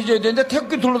역할을 해줘야 되는데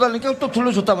태극기 둘러달라니까 또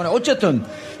둘러줬단 말이에요. 어쨌든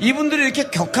이분들이 이렇게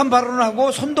격한 발언을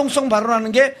하고 선동성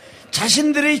발언하는 게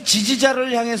자신들의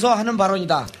지지자를 향해서 하는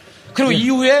발언이다. 그리고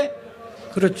이후에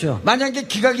그렇죠. 만약에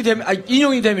기각이 되면,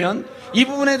 인용이 되면 이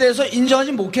부분에 대해서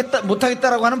인정하지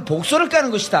못하겠다라고 하는 복선을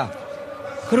까는 것이다.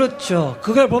 그렇죠.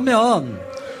 그걸 보면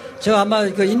제가 아마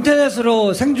그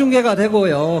인터넷으로 생중계가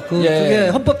되고요. 그게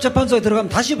헌법재판소에 들어가면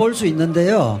다시 볼 수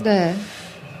있는데요. 네.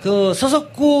 그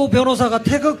서석구 변호사가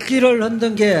태극기를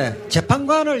흔든 게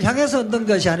재판관을 향해서 흔든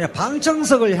것이 아니라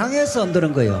방청석을 향해서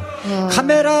흔드는 거예요.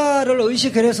 카메라를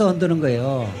의식을 해서 흔드는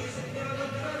거예요.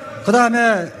 그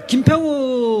다음에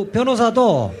김평우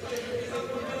변호사도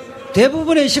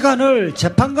대부분의 시간을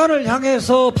재판관을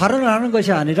향해서 발언을 하는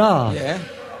것이 아니라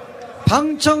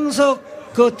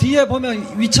방청석 그 뒤에 보면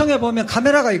위층에 보면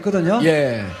카메라가 있거든요.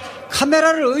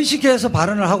 카메라를 의식해서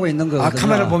발언을 하고 있는 거거든요.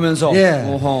 카메라를 보면서.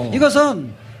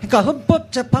 이것은 그러니까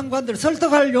헌법재판관들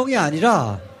설득할 용이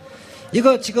아니라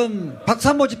이거 지금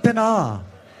박사모 집회나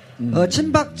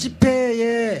친박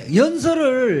집회의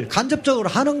연설을 간접적으로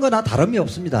하는 거나 다름이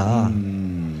없습니다.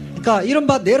 그러니까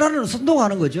이른바 내란을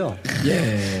선동하는 거죠.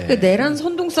 내란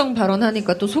선동성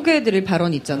발언하니까 또 소개해드릴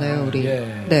발언 있잖아요, 우리.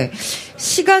 네.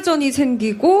 시가전이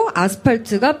생기고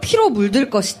아스팔트가 피로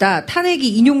물들 것이다. 탄핵이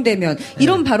인용되면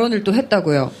이런 발언을 또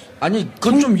했다고요. 아니,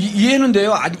 그건 좀 이해는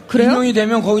돼요. 그래요? 인용이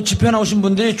되면 거기 집회 나오신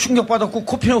분들이 충격받았고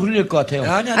코피나 흘릴 것 같아요.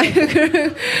 아니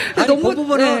너무 그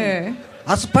부분은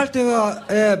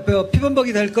아스팔트에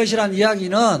피범벅이 될 것이라는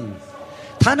이야기는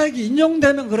탄핵이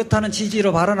인용되면 그렇다는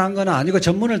취지로 발언한 건 아니고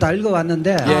전문을 다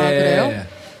읽어봤는데 그래요?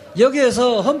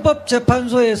 여기에서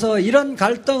헌법재판소에서 이런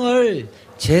갈등을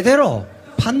제대로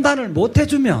판단을 못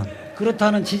해주면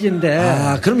그렇다는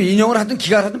취지인데 그럼 인용을 하든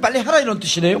기각을 하든 빨리 하라 이런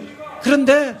뜻이네요.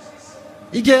 그런데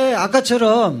이게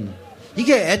아까처럼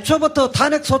이게 애초부터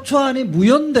탄핵 소추안이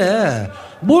무효인데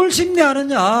뭘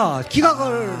심리하느냐.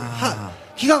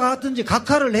 기각하든지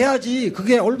각하를 해야지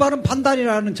그게 올바른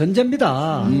판단이라는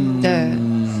전제입니다.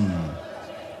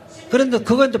 그런데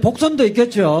그건 이제 복선도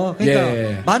있겠죠.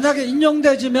 그러니까 만약에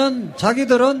인용되지면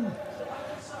자기들은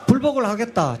불복을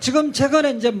하겠다. 지금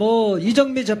최근에 이제 뭐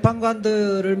이정미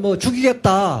재판관들을 뭐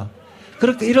죽이겠다.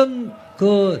 그렇게 이런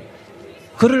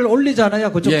글을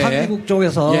올리잖아요. 그쪽 판미국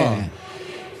쪽에서.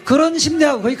 그런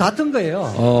심리하고 거의 같은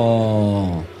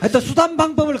거예요. 하여튼 수단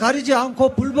방법을 가리지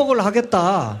않고 불복을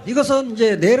하겠다. 이것은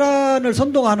이제 내란을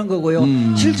선동하는 거고요.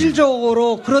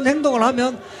 실질적으로 그런 행동을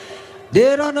하면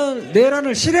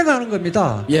내란을 실행하는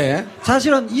겁니다.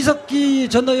 사실은 이석기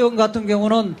전 의원 같은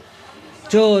경우는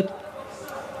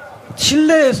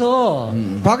실내에서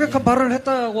과격한 발언을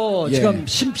했다고 지금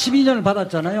 12년을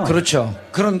받았잖아요. 그렇죠.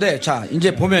 그런데 자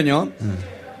이제 보면요.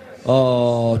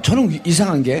 저는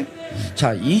이상한 게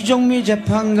이정미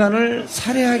재판관을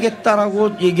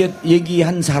살해하겠다라고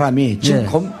얘기한 사람이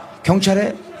지금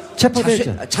경찰에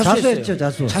체포됐죠.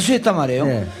 자수했단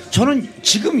말이에요. 저는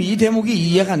지금 이 대목이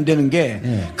이해가 안 되는 게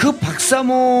그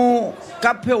박사모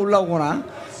카페에 올라오거나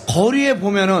거리에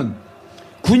보면은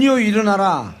군이여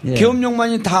일어나라.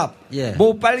 계엄령만이 답.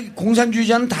 뭐 빨리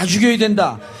공산주의자는 다 죽여야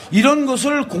된다. 이런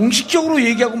것을 공식적으로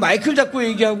얘기하고 마이크를 잡고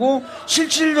얘기하고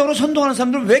실질적으로 선동하는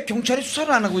사람들 왜 경찰이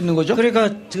수사를 안 하고 있는 거죠?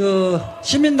 그러니까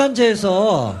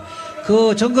시민단체에서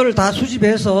그 증거를 다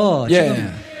수집해서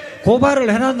지금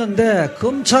고발을 해놨는데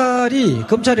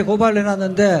검찰이 고발을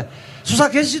해놨는데 수사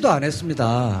개시도 안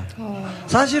했습니다.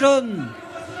 사실은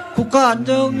국가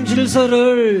안정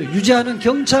질서를 유지하는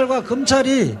경찰과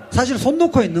검찰이 사실 손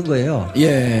놓고 있는 거예요.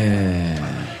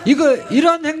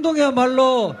 이러한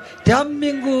행동이야말로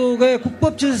대한민국의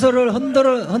국법 질서를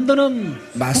흔드는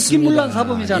국기문란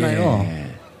사범이잖아요.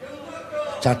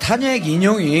 자, 탄핵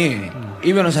인용이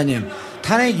이 변호사님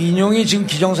탄핵 인용이 지금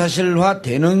기정사실화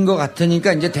되는 것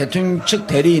같으니까 이제 대통령 측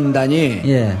대리인단이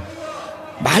예.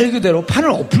 말 그대로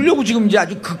판을 엎으려고 지금 이제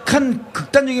아주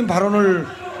극단적인 발언을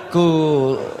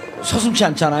서슴지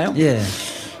않잖아요. 예.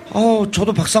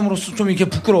 저도 박사모로서 좀 이렇게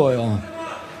부끄러워요.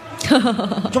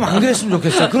 좀 안 그랬으면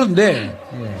좋겠어요. 그런데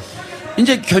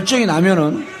이제 결정이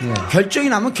나면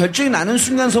결정이 나는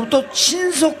순간서부터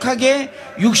신속하게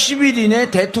 60일 이내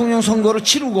대통령 선거를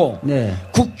치르고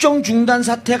국정 중단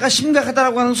사태가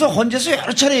심각하다라고 하면서 헌재에서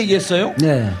여러 차례 얘기했어요.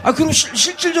 그리고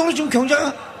실질적으로 지금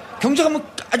경제가 뭐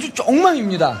아주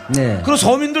엉망입니다. 그리고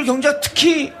서민들 경제가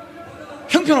특히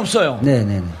형편없어요.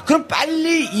 그럼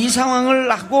빨리 이 상황을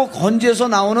하고 헌재에서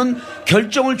나오는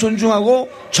결정을 존중하고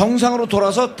정상으로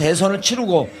돌아서 대선을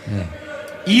치르고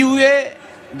이후에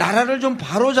나라를 좀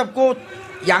바로잡고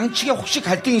양측에 혹시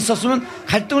갈등이 있었으면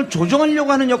갈등을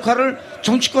조정하려고 하는 역할을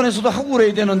정치권에서도 하고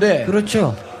그래야 되는데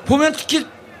그렇죠. 보면 특히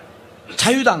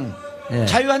자유당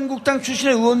자유한국당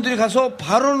출신의 의원들이 가서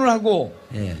발언을 하고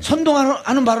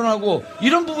선동하는 발언하고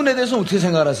이런 부분에 대해서는 어떻게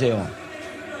생각하세요?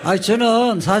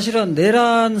 저는 사실은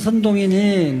내란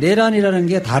선동이니 내란이라는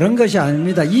게 다른 것이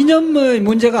아닙니다. 이념의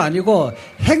문제가 아니고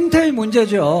행태의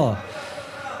문제죠.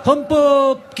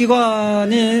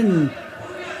 헌법기관인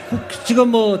지금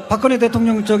뭐 박근혜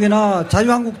대통령 쪽이나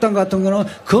자유한국당 같은 거는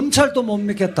검찰도 못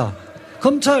믿겠다.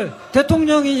 검찰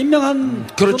대통령이 임명한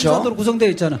검사들로 구성되어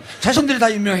있잖아. 자신들이 다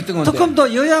임명했던 건데.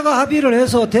 특검도 여야가 합의를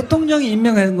해서 대통령이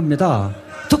임명한 겁니다.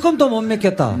 특검도 못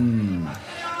믿겠다.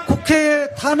 국회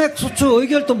탄핵 소추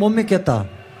의결도 못 믿겠다.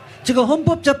 지금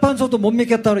헌법재판소도 못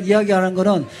믿겠다고 이야기하는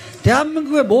거는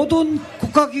대한민국의 모든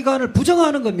국가기관을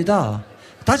부정하는 겁니다.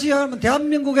 다시 말하면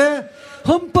대한민국의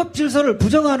헌법 질서를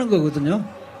부정하는 거거든요.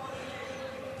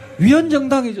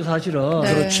 위헌정당이죠, 사실은.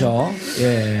 그렇죠.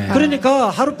 예. 그러니까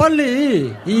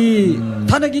하루빨리 이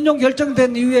탄핵 인용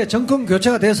결정된 이후에 정권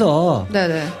교체가 돼서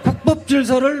국법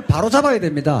질서를 바로 잡아야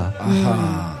됩니다.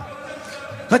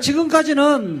 그러니까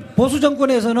지금까지는 보수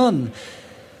정권에서는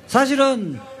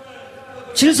사실은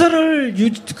질서를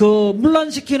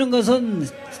문란시키는 것은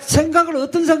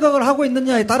어떤 생각을 하고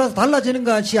있느냐에 따라서 달라지는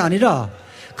것이 아니라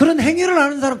그런 행위를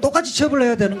하는 사람 똑같이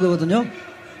처벌해야 되는 거거든요.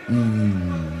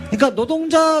 그러니까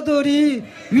노동자들이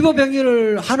위법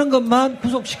행위를 하는 것만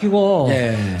구속시키고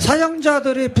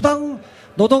사용자들이 부당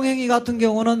노동행위 같은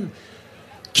경우는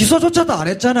기소조차도 안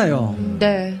했잖아요.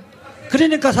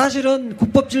 그러니까 사실은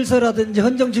국법 질서라든지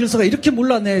헌정 질서가 이렇게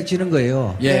문란해지는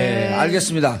거예요.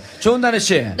 알겠습니다. 조은나래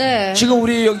씨. 지금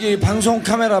우리 여기 방송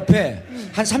카메라 앞에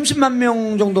한 30만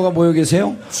명 정도가 모여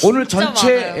계세요. 오늘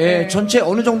전체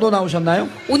어느 정도 나오셨나요?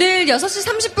 오늘 6시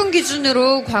 30분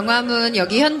기준으로 광화문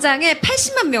여기 현장에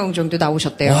 80만 명 정도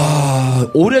나오셨대요. 와,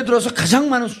 올해 들어서 가장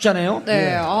많은 숫자네요.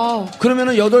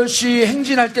 그러면은 8시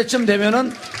행진할 때쯤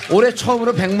되면은 올해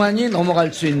처음으로 100만이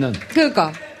넘어갈 수 있는.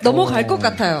 그러니까. 넘어갈 것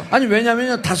같아요. 아니,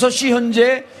 왜냐면 5시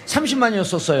현재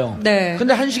 30만이었었어요. 근데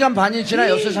 1시간 반이 지나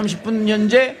 6시 30분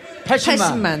현재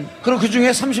 80만. 그리고 그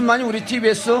중에 30만이 우리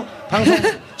TBS 방송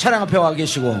차량 앞에 와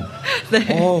계시고.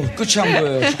 끝이 안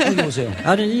보여요. 조금 보세요.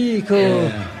 아니,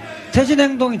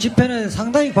 퇴진행동 집회는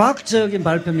상당히 과학적인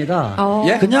발표입니다.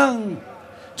 그냥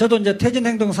저도 이제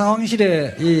퇴진행동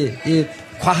상황실에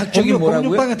과학적인 뭐라고요?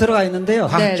 공유방에 들어가 있는데요.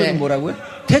 과학적인 뭐라고요?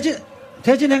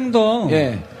 퇴진행동.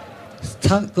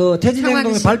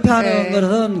 퇴진행동을 발표하는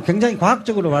것은 굉장히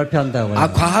과학적으로 발표한다고요.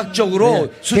 과학적으로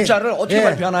숫자를 어떻게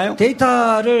발표하나요?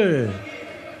 데이터를,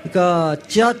 그러니까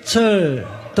지하철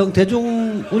등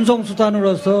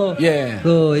대중운송수단으로서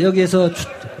여기에서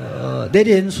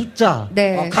내린 숫자,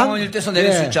 강원 일대에서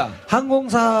내린 숫자,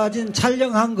 항공사진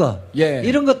촬영한 거,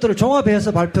 이런 것들을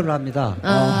종합해서 발표를 합니다.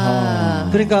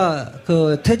 그러니까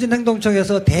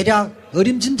퇴진행동청에서 대략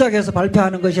어림짐작해서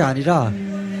발표하는 것이 아니라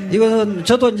이것은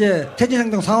저도 이제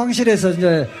퇴진행동 상황실에서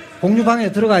이제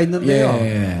공유방에 들어가 있는데요.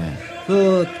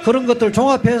 그런 것들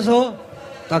종합해서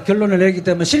딱 결론을 내기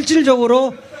때문에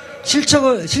실질적으로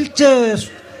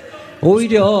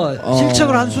오히려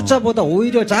실측을 한 숫자보다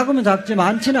오히려 작으면 작지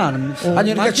많지는 않습니다.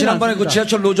 아니, 그러니까 지난번에 그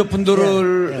지하철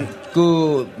노조분들을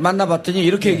만나봤더니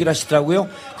이렇게 얘기를 하시더라고요.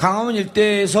 광화문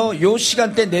일대에서 요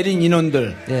시간대 내린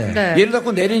인원들, 예를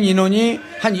들어 내린 인원이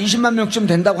한 20만 명쯤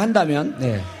된다고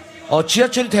한다면,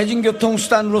 지하철이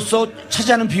대중교통수단으로서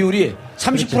차지하는 비율이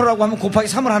 30%라고 하면 곱하기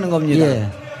 3을 하는 겁니다.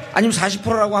 아니면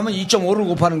 40%라고 하면 2.5를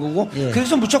곱하는 거고.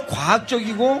 그래서 무척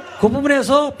과학적이고. 그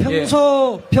부분에서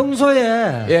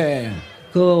평소에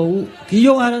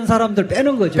이용하는 사람들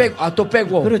빼는 거죠. 또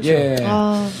빼고. 그렇죠.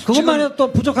 그것만 해도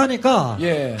또 부족하니까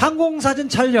항공사진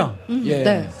촬영,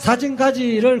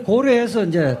 사진까지를 고려해서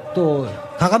이제 또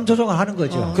가감 조정을 하는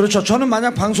거죠. 그렇죠. 저는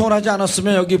만약 방송을 하지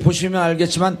않았으면 여기 보시면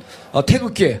알겠지만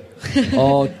태극기에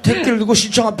태극기를 들고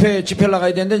시청 앞에 집회를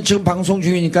나가야 되는데 지금 방송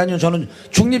중이니까요. 저는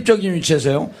중립적인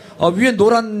위치에서요. 위에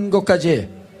노란 것까지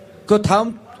그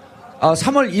다음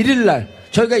 3월 1일 날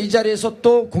저희가 이 자리에서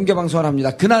또 공개 방송을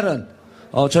합니다. 그날은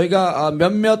저희가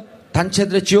몇몇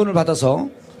단체들의 지원을 받아서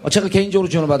제가 개인적으로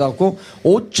지원을 받았고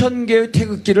 5,000개의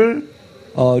태극기를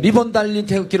리본 달린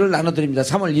태극기를 나눠드립니다.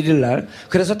 3월 1일 날.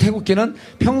 그래서 태극기는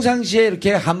평상시에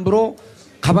이렇게 함부로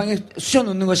가방에 쑤셔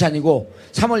넣는 것이 아니고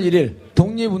 3월 1일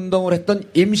독립운동을 했던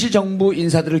임시정부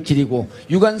인사들을 기리고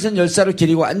유관선 열사를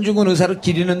기리고 안중근 의사를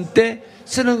기리는 때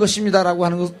쓰는 것입니다라고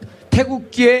하는 것.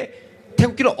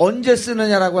 태극기를 언제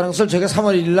쓰느냐라고 하는 것을 저희가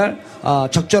 3월 1일 날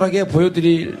적절하게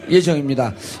보여드릴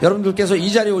예정입니다. 여러분들께서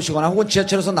이 자리에 오시거나 혹은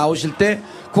지하철에서 나오실 때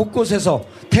곳곳에서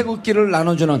태극기를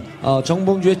나눠주는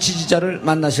정봉주의 지지자를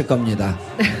만나실 겁니다.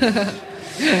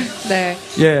 네.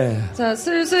 예. 자,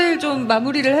 슬슬 좀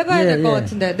마무리를 해봐야 될 것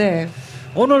같은데. 네.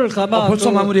 오늘 가마 벌써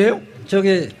마무리해요?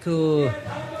 저기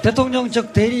대통령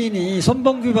측 대리인이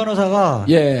손범규 변호사가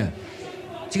예.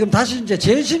 지금 다시 이제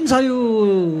재심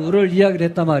사유를 이야기를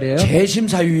했단 말이에요. 재심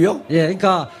사유요? 예,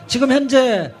 그러니까 지금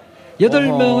현재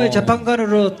 8명의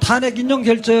재판관으로 탄핵 인용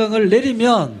결정을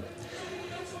내리면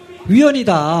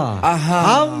위헌이다.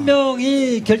 아하.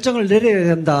 9명이 결정을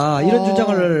내려야 된다. 이런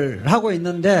주장을 하고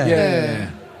있는데. 예.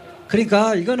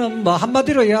 그러니까 이거는 뭐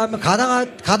한마디로 얘기하면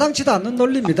가당치도 않는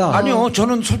논리입니다. 아니요,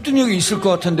 저는 설득력이 있을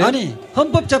것 같은데. 아니,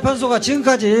 헌법재판소가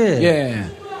지금까지 예.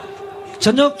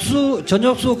 전혁수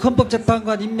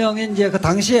헌법재판관 임명이 이제 그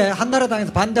당시에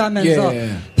한나라당에서 반대하면서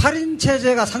예. 8인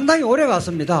체제가 상당히 오래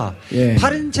갔습니다. 예.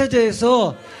 8인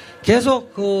체제에서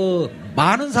계속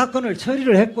많은 사건을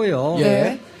처리를 했고요.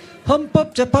 예.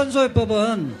 헌법재판소의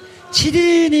법은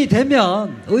 7인이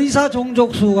되면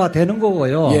의사종족수가 되는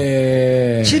거고요.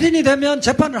 예. 7인이 되면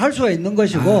재판을 할 수가 있는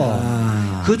것이고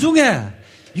그 중에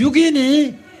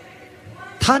 6인이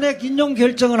탄핵 인용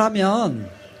결정을 하면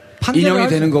인용이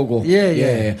되는 거고. 예, 예.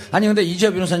 예. 아니, 근데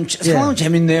이재호 변호사님 상황은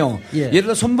재밌네요. 예. 예를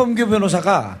들어 손범규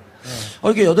변호사가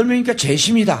이게 8명이니까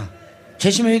재심이다.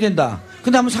 재심해야 된다.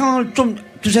 근데 한번 상황을 좀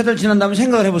두세 달 지난 다음에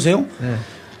생각을 해보세요. 예.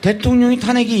 대통령이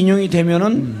탄핵이 인용이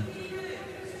되면은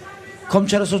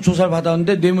검찰에서 조사를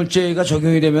받았는데 뇌물죄가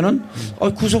적용이 되면은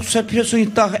구속수사 필요성이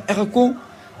있다 해갖고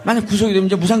만약 구속이 되면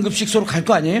이제 무상급식소로 갈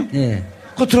거 아니에요? 예.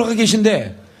 그거 들어가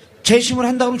계신데 재심을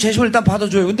한다 그러면 재심을 일단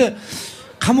받아줘요. 근데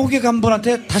감옥에 간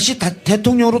분한테 다시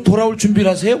대통령으로 돌아올 준비를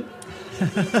하세요?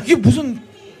 이게 무슨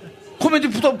코미디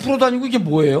프로 다니고 이게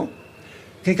뭐예요?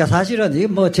 그러니까 사실은 이게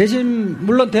뭐 재심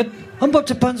물론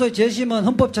헌법재판소의 재심은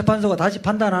헌법재판소가 다시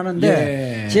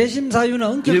판단하는데 예. 재심 사유는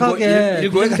엄격하게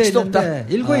일고의 가치도 없다.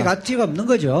 일고의 가치가 없는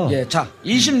거죠. 예, 자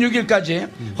 26일까지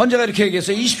헌재가 이렇게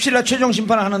얘기해서 27일 최종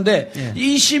심판을 하는데 예.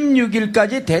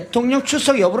 26일까지 대통령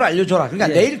출석 여부를 알려줘라. 그러니까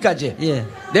예. 내일까지. 예.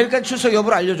 내일까지 출석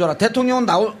여부를 알려줘라. 대통령은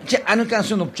나오지 않을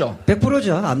가능성이 높죠.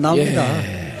 100%죠. 안 나옵니다.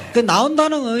 예. 그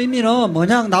나온다는 의미는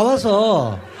뭐냐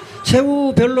나와서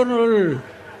최후 변론을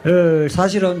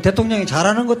사실은 대통령이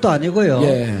잘하는 것도 아니고요.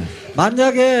 예.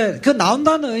 만약에 그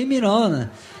나온다는 의미는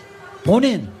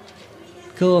본인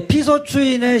그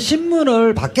피소추인의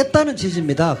신문을 받겠다는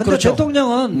취지입니다. 근데 그렇죠.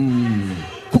 대통령은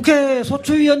국회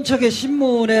소추위원 측의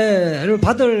신문을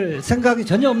받을 생각이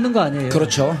전혀 없는 거 아니에요.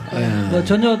 그렇죠. 예. 뭐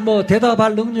전혀 뭐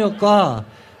대답할 능력과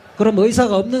그런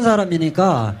의사가 없는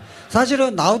사람이니까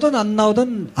사실은 나오든 안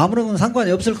나오든 아무런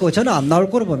상관이 없을 거고 저는 안 나올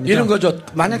거로 봅니다. 이런 거죠.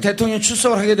 만약 대통령이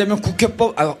출석을 하게 되면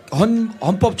국회법,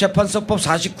 헌법재판소법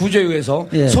 49조에 의해서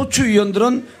예.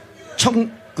 소추위원들은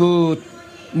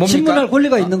뭡니까? 신문할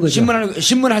권리가 있는 거죠.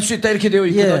 신문할 수 있다 이렇게 되어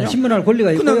있거든요. 예, 신문할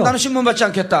권리가 있고요. 근데 나는 신문 받지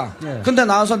않겠다. 예. 근데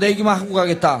나와서 내기만 하고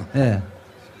가겠다. 예.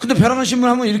 근데 벼랑한 신문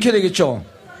하면 이렇게 되겠죠.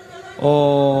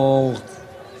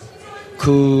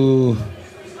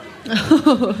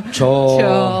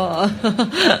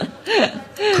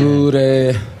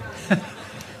 그래.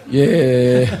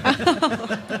 예.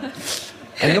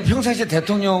 이거 평상시에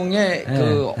대통령의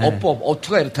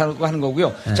어투가 이렇다고 하는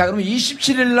거고요. 자, 그러면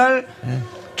 27일 날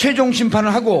최종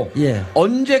심판을 하고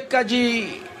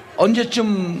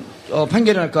언제쯤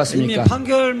판결이 날 것 같습니까? 이미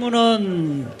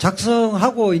판결문은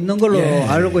작성하고 있는 걸로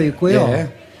알고 있고요.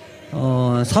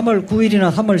 3월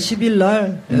 9일이나 3월 10일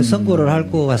날 선고를 할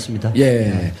것 같습니다.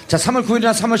 예. 자, 3월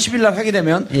 9일이나 3월 10일 날 하게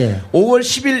되면 5월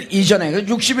 10일 이전에,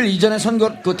 60일 이전에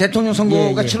대통령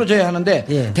선거가 치러져야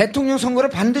하는데 대통령 선거를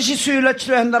반드시 수요일 날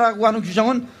치러야 한다라고 하는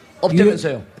규정은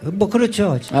없다면서요? 뭐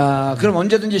그렇죠. 그럼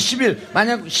언제든지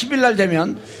만약 10일 날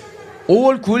되면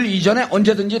 5월 9일 이전에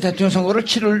언제든지 대통령 선거를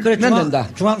치르면 된다.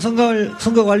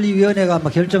 중앙선거관리위원회가 아마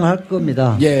결정을 할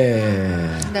겁니다. 예.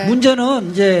 네.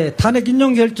 문제는 이제 탄핵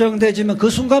인용 결정되지만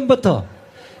그 순간부터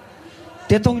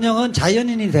대통령은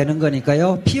자연인이 되는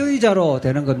거니까요. 피의자로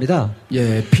되는 겁니다.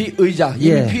 예, 피의자.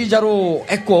 이미 예. 피의자로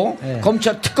했고, 예.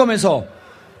 검찰 특검에서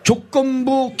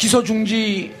조건부 기소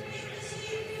중지.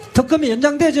 특검이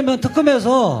연장되지만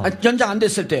특검에서 연장 안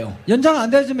됐을 때요. 연장 안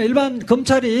되지만 일반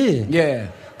검찰이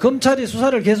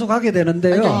수사를 계속하게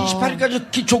되는데요. 그러니까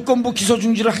 28일까지 조건부 기소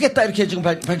중지를 하겠다 이렇게 지금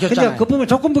밝혔잖아요. 그러니까 그 부분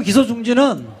조건부 기소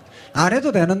중지는 안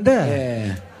해도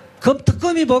되는데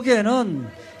특검이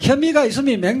보기에는 혐의가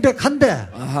있음이 명백한데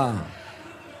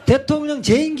대통령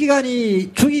재임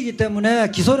기간이 중이기 때문에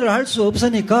기소를 할 수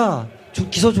없으니까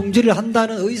기소 중지를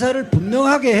한다는 의사를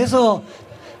분명하게 해서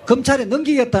검찰에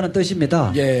넘기겠다는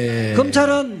뜻입니다.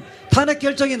 검찰은 탄핵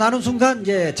결정이 나는 순간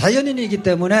이제 자연인이기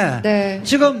때문에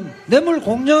지금 뇌물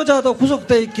공여자도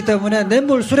구속돼 있기 때문에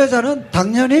뇌물 수뢰자는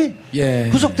당연히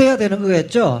구속돼야 되는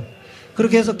거겠죠.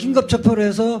 그렇게 해서 긴급 체포를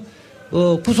해서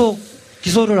구속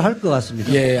기소를 할 것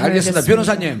같습니다. 예, 알겠습니다.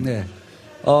 변호사님.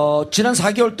 지난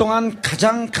 4개월 동안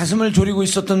가장 가슴을 졸이고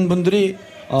있었던 분들이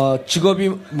직업이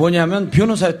뭐냐면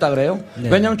변호사였다 그래요.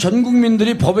 왜냐하면 전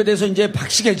국민들이 법에 대해서 이제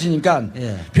박식해지니까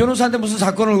변호사한테 무슨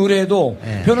사건을 의뢰해도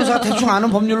변호사가 대충 아는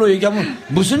법률로 얘기하면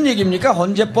무슨 얘기입니까?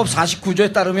 헌재법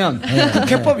 49조에 따르면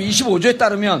국회법 25조에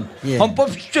따르면 헌법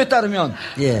 10조에 따르면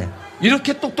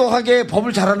이렇게 똑똑하게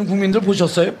법을 잘하는 국민들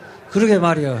보셨어요? 그러게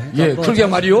말이요. 그러니까 그러게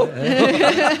말이요.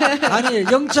 아니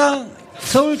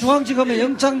서울중앙지검에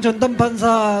영장 전담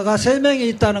판사가 3명이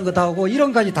있다는 것하고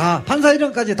이름까지 다 판사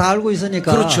이름까지 다 알고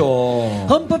있으니까 그렇죠.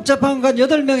 헌법재판관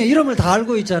 8명의 이름을 다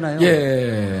알고 있잖아요.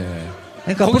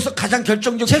 그러니까 거기서 가장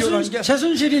결정적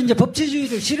최순실이 이제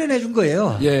법치주의를 실현해 준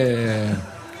거예요.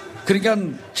 그러니까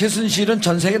최순실은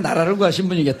전 세계 나라를 구하신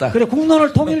분이겠다. 그래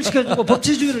국론을 통일시켜주고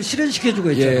법치주의를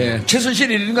실현시켜주고 있잖아요. 최순실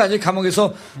이러는 거 아니에요?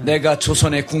 감옥에서 내가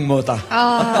조선의 국모다.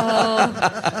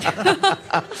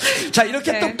 자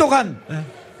이렇게 똑똑한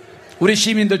우리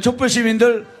시민들 촛불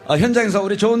시민들 현장에서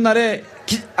우리 좋은 날에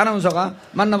아나운서가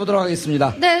만나보도록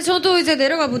하겠습니다. 네, 저도 이제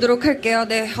내려가 보도록 할게요.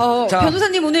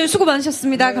 변호사님 오늘 수고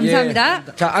많으셨습니다. 감사합니다.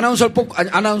 자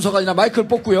아나운서가 아니라 마이크를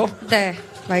뽑고요. 네,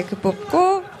 마이크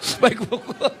뽑고.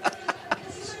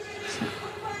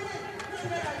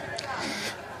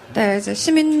 네, 이제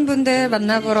시민분들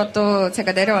만나보러 또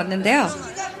제가 내려왔는데요.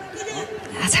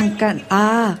 잠깐.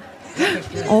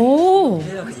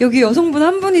 여기 여성분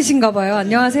한 분이신가 봐요.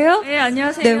 안녕하세요. 네,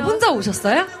 안녕하세요. 네, 혼자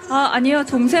오셨어요? 아니요.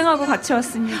 동생하고 같이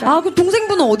왔습니다. 그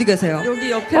동생분은 어디 계세요?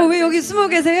 여기 옆에. 왜 여기 숨어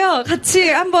계세요? 같이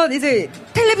한번 이제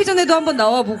텔레비전에도 한번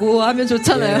나와보고 하면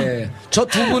좋잖아요. 저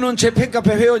두 분은 제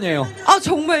팬카페 회원이에요.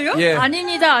 정말요?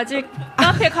 아닙니다. 아직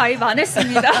카페 가입 안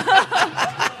했습니다.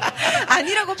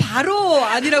 아니라고 바로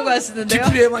아니라고 하시는데요.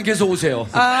 디프리에만 계속 오세요.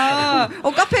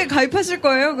 카페에 가입하실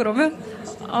거예요, 그러면?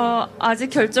 아직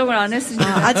결정을 안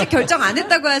했습니다. 아직 결정 안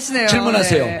했다고 하시네요.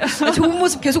 질문하세요. 네. 좋은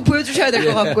모습 계속 보여주셔야 될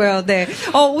것 같고요. 네.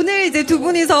 오늘 이제 두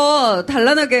분이서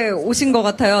단란하게 오신 것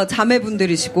같아요.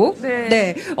 자매분들이시고.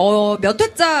 네.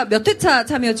 몇 회차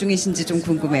참여 중이신지 좀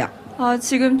궁금해요.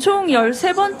 지금 총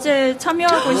 13번째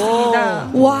참여하고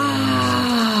있습니다.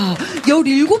 와,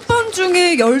 17번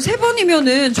중에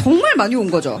 13번이면은 정말 많이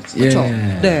온 거죠. 그렇죠?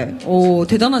 네.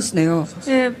 대단하시네요.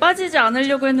 네, 빠지지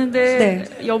않으려고 했는데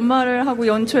연말을 하고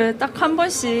연초에 딱 한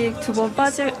번씩 2번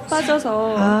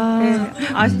빠져서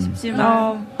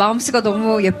아쉽지만 마음씨가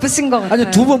너무 예쁘신 것 같아요.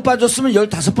 아니 2번 빠졌으면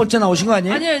 15번째 나오신 거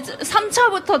아니에요? 아니요,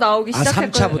 3차부터 나오기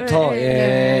시작했거든요. 3차부터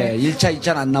 1차,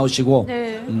 2차 안 나오시고.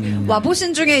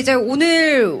 와보신 중에 이제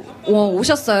오늘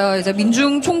오셨어요. 이제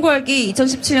민중 총궐기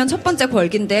 2017년 첫 번째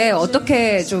궐기인데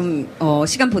어떻게 좀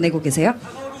시간 보내고 계세요?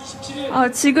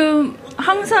 지금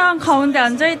항상 가운데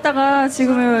앉아있다가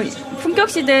지금은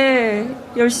품격시대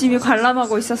열심히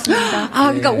관람하고 있었습니다.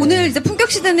 그러니까 오늘 이제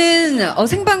품격시대는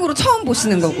생방으로 처음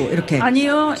보시는 거고 이렇게?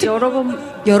 아니요,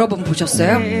 여러 번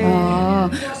보셨어요? 네.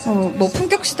 뭐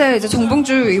품격시대 이제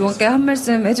정봉주 의원께 한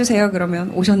말씀 해주세요.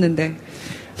 그러면 오셨는데.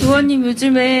 의원님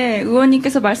요즘에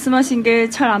의원님께서 말씀하신 게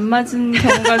잘 안 맞은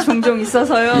경우가 종종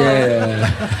있어서요.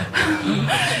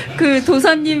 그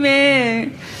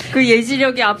도사님의 그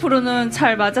예지력이 앞으로는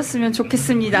잘 맞았으면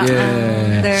좋겠습니다.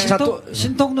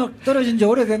 신통력 떨어진 지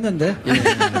오래됐는데.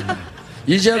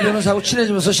 이재하 변호사하고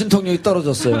친해지면서 신통력이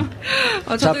떨어졌어요.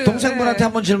 자, 동생분한테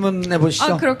한번 질문해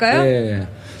보시죠. 그럴까요?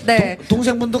 네.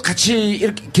 동생분도 같이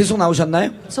이렇게 계속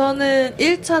나오셨나요? 저는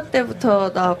 1차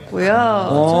때부터 나왔고요.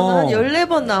 저는 한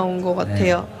 14번 나온 것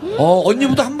같아요.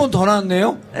 언니보다 한 번 더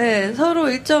나왔네요? 네, 서로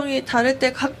일정이 다를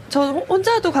때 저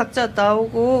혼자도 각자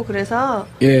나오고 그래서.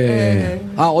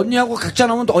 언니하고 각자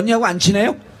나오면 언니하고 안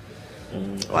친해요?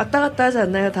 왔다 갔다 하지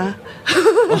않나요, 다?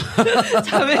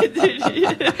 자매들이.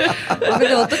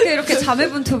 근데 어떻게 이렇게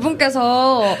자매분 두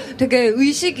분께서 되게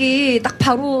의식이 딱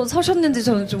바로 서셨는지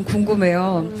저는 좀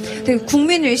궁금해요. 되게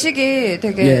국민 의식이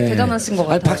되게 대단하신 것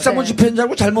같아요. 아니, 박상훈 집회인 줄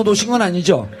알고 잘못 오신 건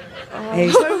아니죠? 에이,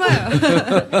 설마요.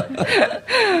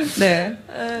 네.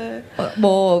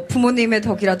 뭐, 부모님의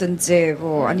덕이라든지,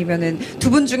 뭐, 아니면은 두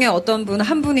분 중에 어떤 분,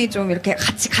 한 분이 좀 이렇게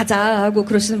같이 가자 하고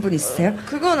그러시는 분 있으세요?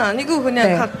 그건 아니고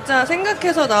그냥 각자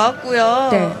생각해서 나왔고요.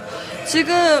 네.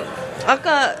 지금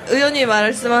아까 의원님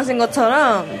말씀하신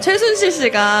것처럼 최순실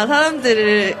씨가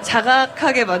사람들을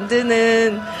자각하게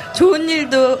만드는 좋은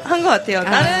일도 한 것 같아요.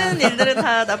 다른 일들은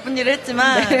다 나쁜 일을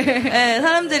했지만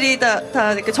사람들이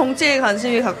다 이렇게 정치에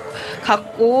관심이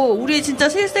갖고 우리 진짜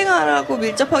실생활하고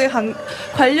밀접하게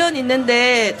관련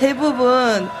있는데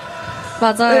대부분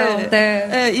맞아요.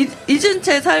 잊은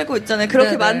채 살고 있잖아요.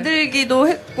 그렇게 만들기도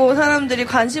했고 사람들이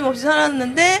관심 없이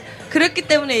살았는데 그랬기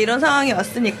때문에 이런 상황이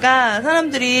왔으니까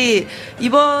사람들이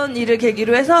이번 일을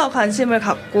계기로 해서 관심을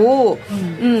갖고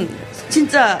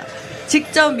진짜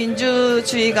직접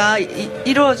민주주의가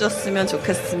이루어졌으면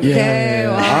좋겠습니다. 예.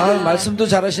 말씀도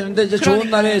잘하시는데 이제 좋은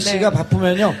날에 씨가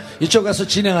바쁘면요 이쪽 가서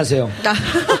진행하세요.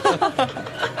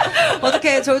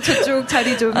 어떻게 저쪽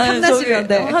자리 좀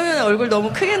탐나시면 화면에 얼굴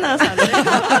너무 크게 나와서 안 돼요.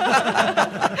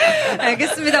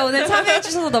 알겠습니다. 오늘 참여해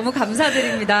주셔서 너무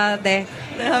감사드립니다. 네.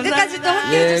 끝까지 또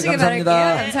함께해 주시길 바랄게요.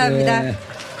 감사합니다.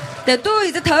 네, 또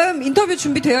이제 다음 인터뷰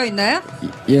준비되어 있나요?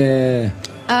 예.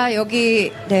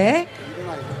 여기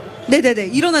네네네,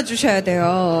 일어나 주셔야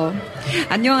돼요.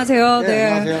 안녕하세요. 네.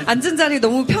 안녕하세요. 앉은 자리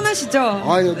너무 편하시죠?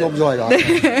 너무 좋아요.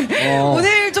 네.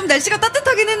 오늘 좀 날씨가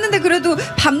따뜻하긴 했는데 그래도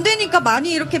밤 되니까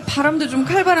많이 이렇게 바람도 좀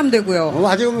칼바람 되고요.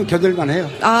 아직은 견딜만 해요.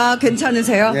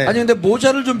 괜찮으세요? 네. 아니, 근데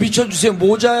모자를 좀 비춰주세요.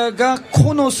 모자가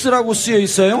코노스라고 쓰여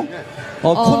있어요.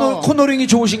 코너링이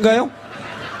좋으신가요?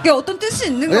 이게 어떤 뜻이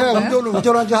있는 건가요?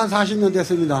 운전한 지 한 40년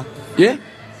됐습니다. 예?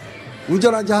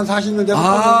 운전한 지 한 40년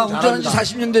돼서 운전한 지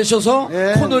 40년 되셔서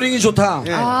코너링이 좋다.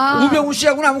 우병우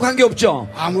씨하고는 아무 관계 없죠?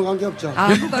 아무 관계 없죠.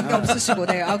 아무 관계 없으시고,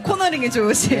 코너링이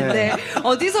좋으신,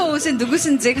 어디서 오신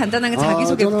누구신지 간단하게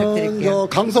자기소개 부탁드릴게요. 저는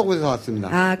강서구에서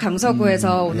왔습니다.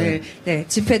 강서구에서 오늘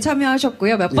집회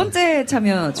참여하셨고요. 몇 번째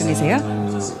참여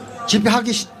중이세요?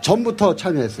 집회하기 전부터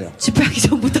참여했어요. 집회하기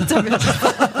전부터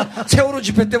참여하셨어요? 세월호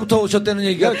집회 때부터 오셨다는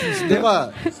얘기가 있는데. 내가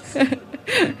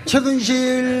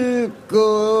최순실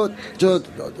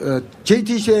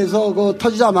JTC에서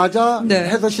터지자마자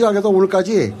해서 시작해서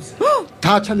오늘까지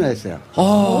다 참여했어요.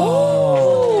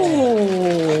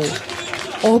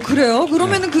 그래요?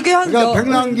 그러면은 그게 그러니까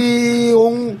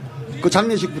백남기옹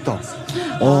장례식부터.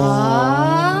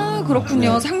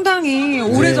 그렇군요. 상당히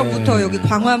오래전부터 여기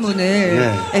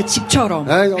광화문을 집처럼.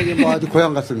 여기 아주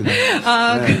고향 같습니다.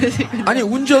 아니,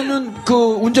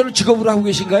 운전을 직업으로 하고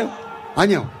계신가요?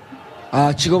 아니요.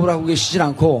 직업을 하고 계시진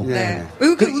않고. 왜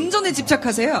이렇게 운전에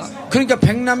집착하세요? 그러니까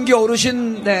백남기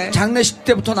어르신 장례식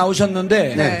때부터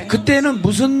나오셨는데 그때는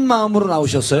무슨 마음으로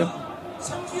나오셨어요?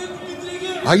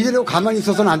 이대로 가만히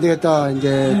있어서는 안 되겠다.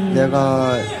 이제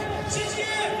내가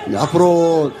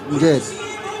앞으로 이제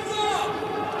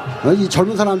이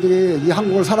젊은 사람들이 이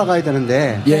한국을 살아가야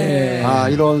되는데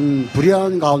이런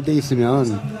불의한 가운데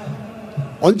있으면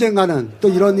언젠가는 또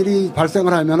이런 일이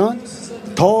발생을 하면은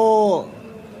더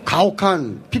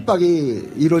가혹한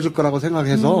핍박이 이루어질 거라고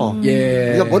생각해서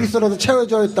그러니까 머릿속에도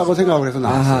채워져 있다고 생각을 해서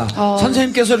나왔어요.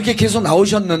 선생님께서 이렇게 계속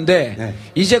나오셨는데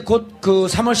이제 곧 그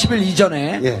 3월 10일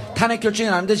이전에 탄핵 결정이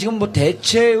나는데 지금 뭐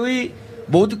대체의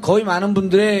거의 많은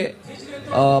분들의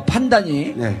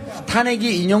판단이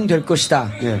탄핵이 인용될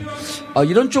것이다.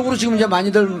 이런 쪽으로 지금 이제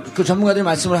많이들 그 전문가들이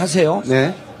말씀을 하세요.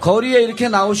 거리에 이렇게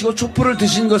나오시고 촛불을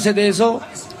드신 것에 대해서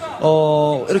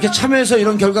이렇게 참여해서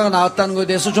이런 결과가 나왔다는 것에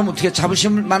대해서 좀 어떻게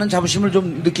많은 자부심을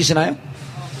좀 느끼시나요?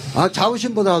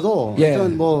 자부심보다도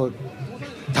일단 뭐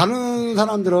다른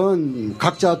사람들은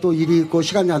각자 또 일이 있고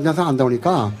시간이 안 돼서 안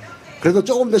나오니까 그래도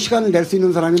조금 더 시간을 낼 수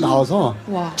있는 사람이 나와서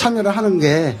참여를 하는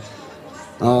게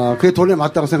그게 돈에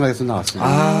맞다고 생각해서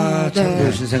나왔습니다. 참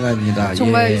좋으신 생각입니다.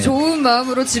 정말 좋은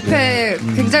마음으로 집회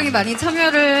굉장히 많이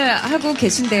참여를 하고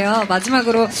계신데요.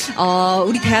 마지막으로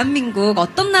우리 대한민국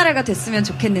어떤 나라가 됐으면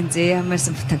좋겠는지 한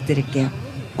말씀 부탁드릴게요.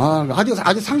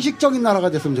 아주 상식적인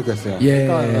나라가 됐으면 좋겠어요.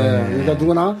 그러니까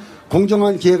누구나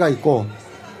공정한 기회가 있고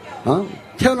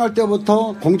태어날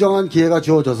때부터 공정한 기회가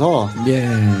주어져서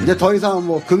이제 더 이상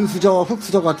뭐 금수저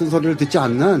흑수저 같은 소리를 듣지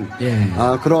않는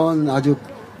그런 아주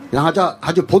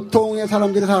보통의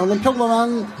사람들이 사는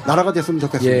평범한 나라가 됐으면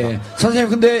좋겠습니다. 선생님,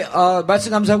 근데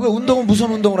말씀 감사하고요. 운동은 무슨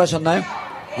운동을 하셨나요?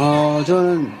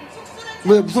 저는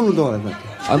왜 무슨 운동을 하나요?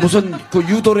 무슨 그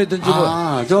유도라든지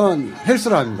전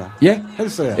헬스를 합니다. 예?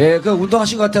 헬스요. 예, 그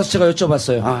운동하신 것 같아서 제가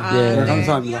여쭤봤어요. 예, 네,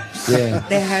 감사합니다. 예.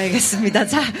 네, 알겠습니다.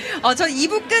 자, 저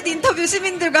 2부 끝 인터뷰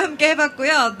시민들과 함께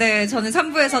해봤고요. 네, 저는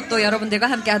 3부에서 또 여러분들과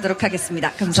함께 하도록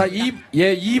하겠습니다. 감사합니다. 자,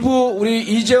 2부 우리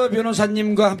이재화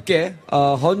변호사님과 함께,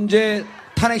 헌재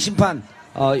탄핵 심판,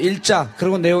 일자,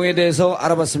 그리고 내용에 대해서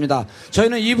알아봤습니다.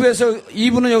 저희는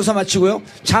 2부는 여기서 마치고요.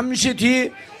 잠시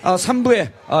뒤,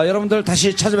 3부에, 여러분들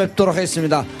다시 찾아뵙도록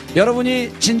하겠습니다.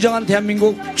 여러분이 진정한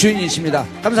대한민국 주인이십니다.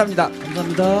 감사합니다.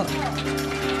 감사합니다.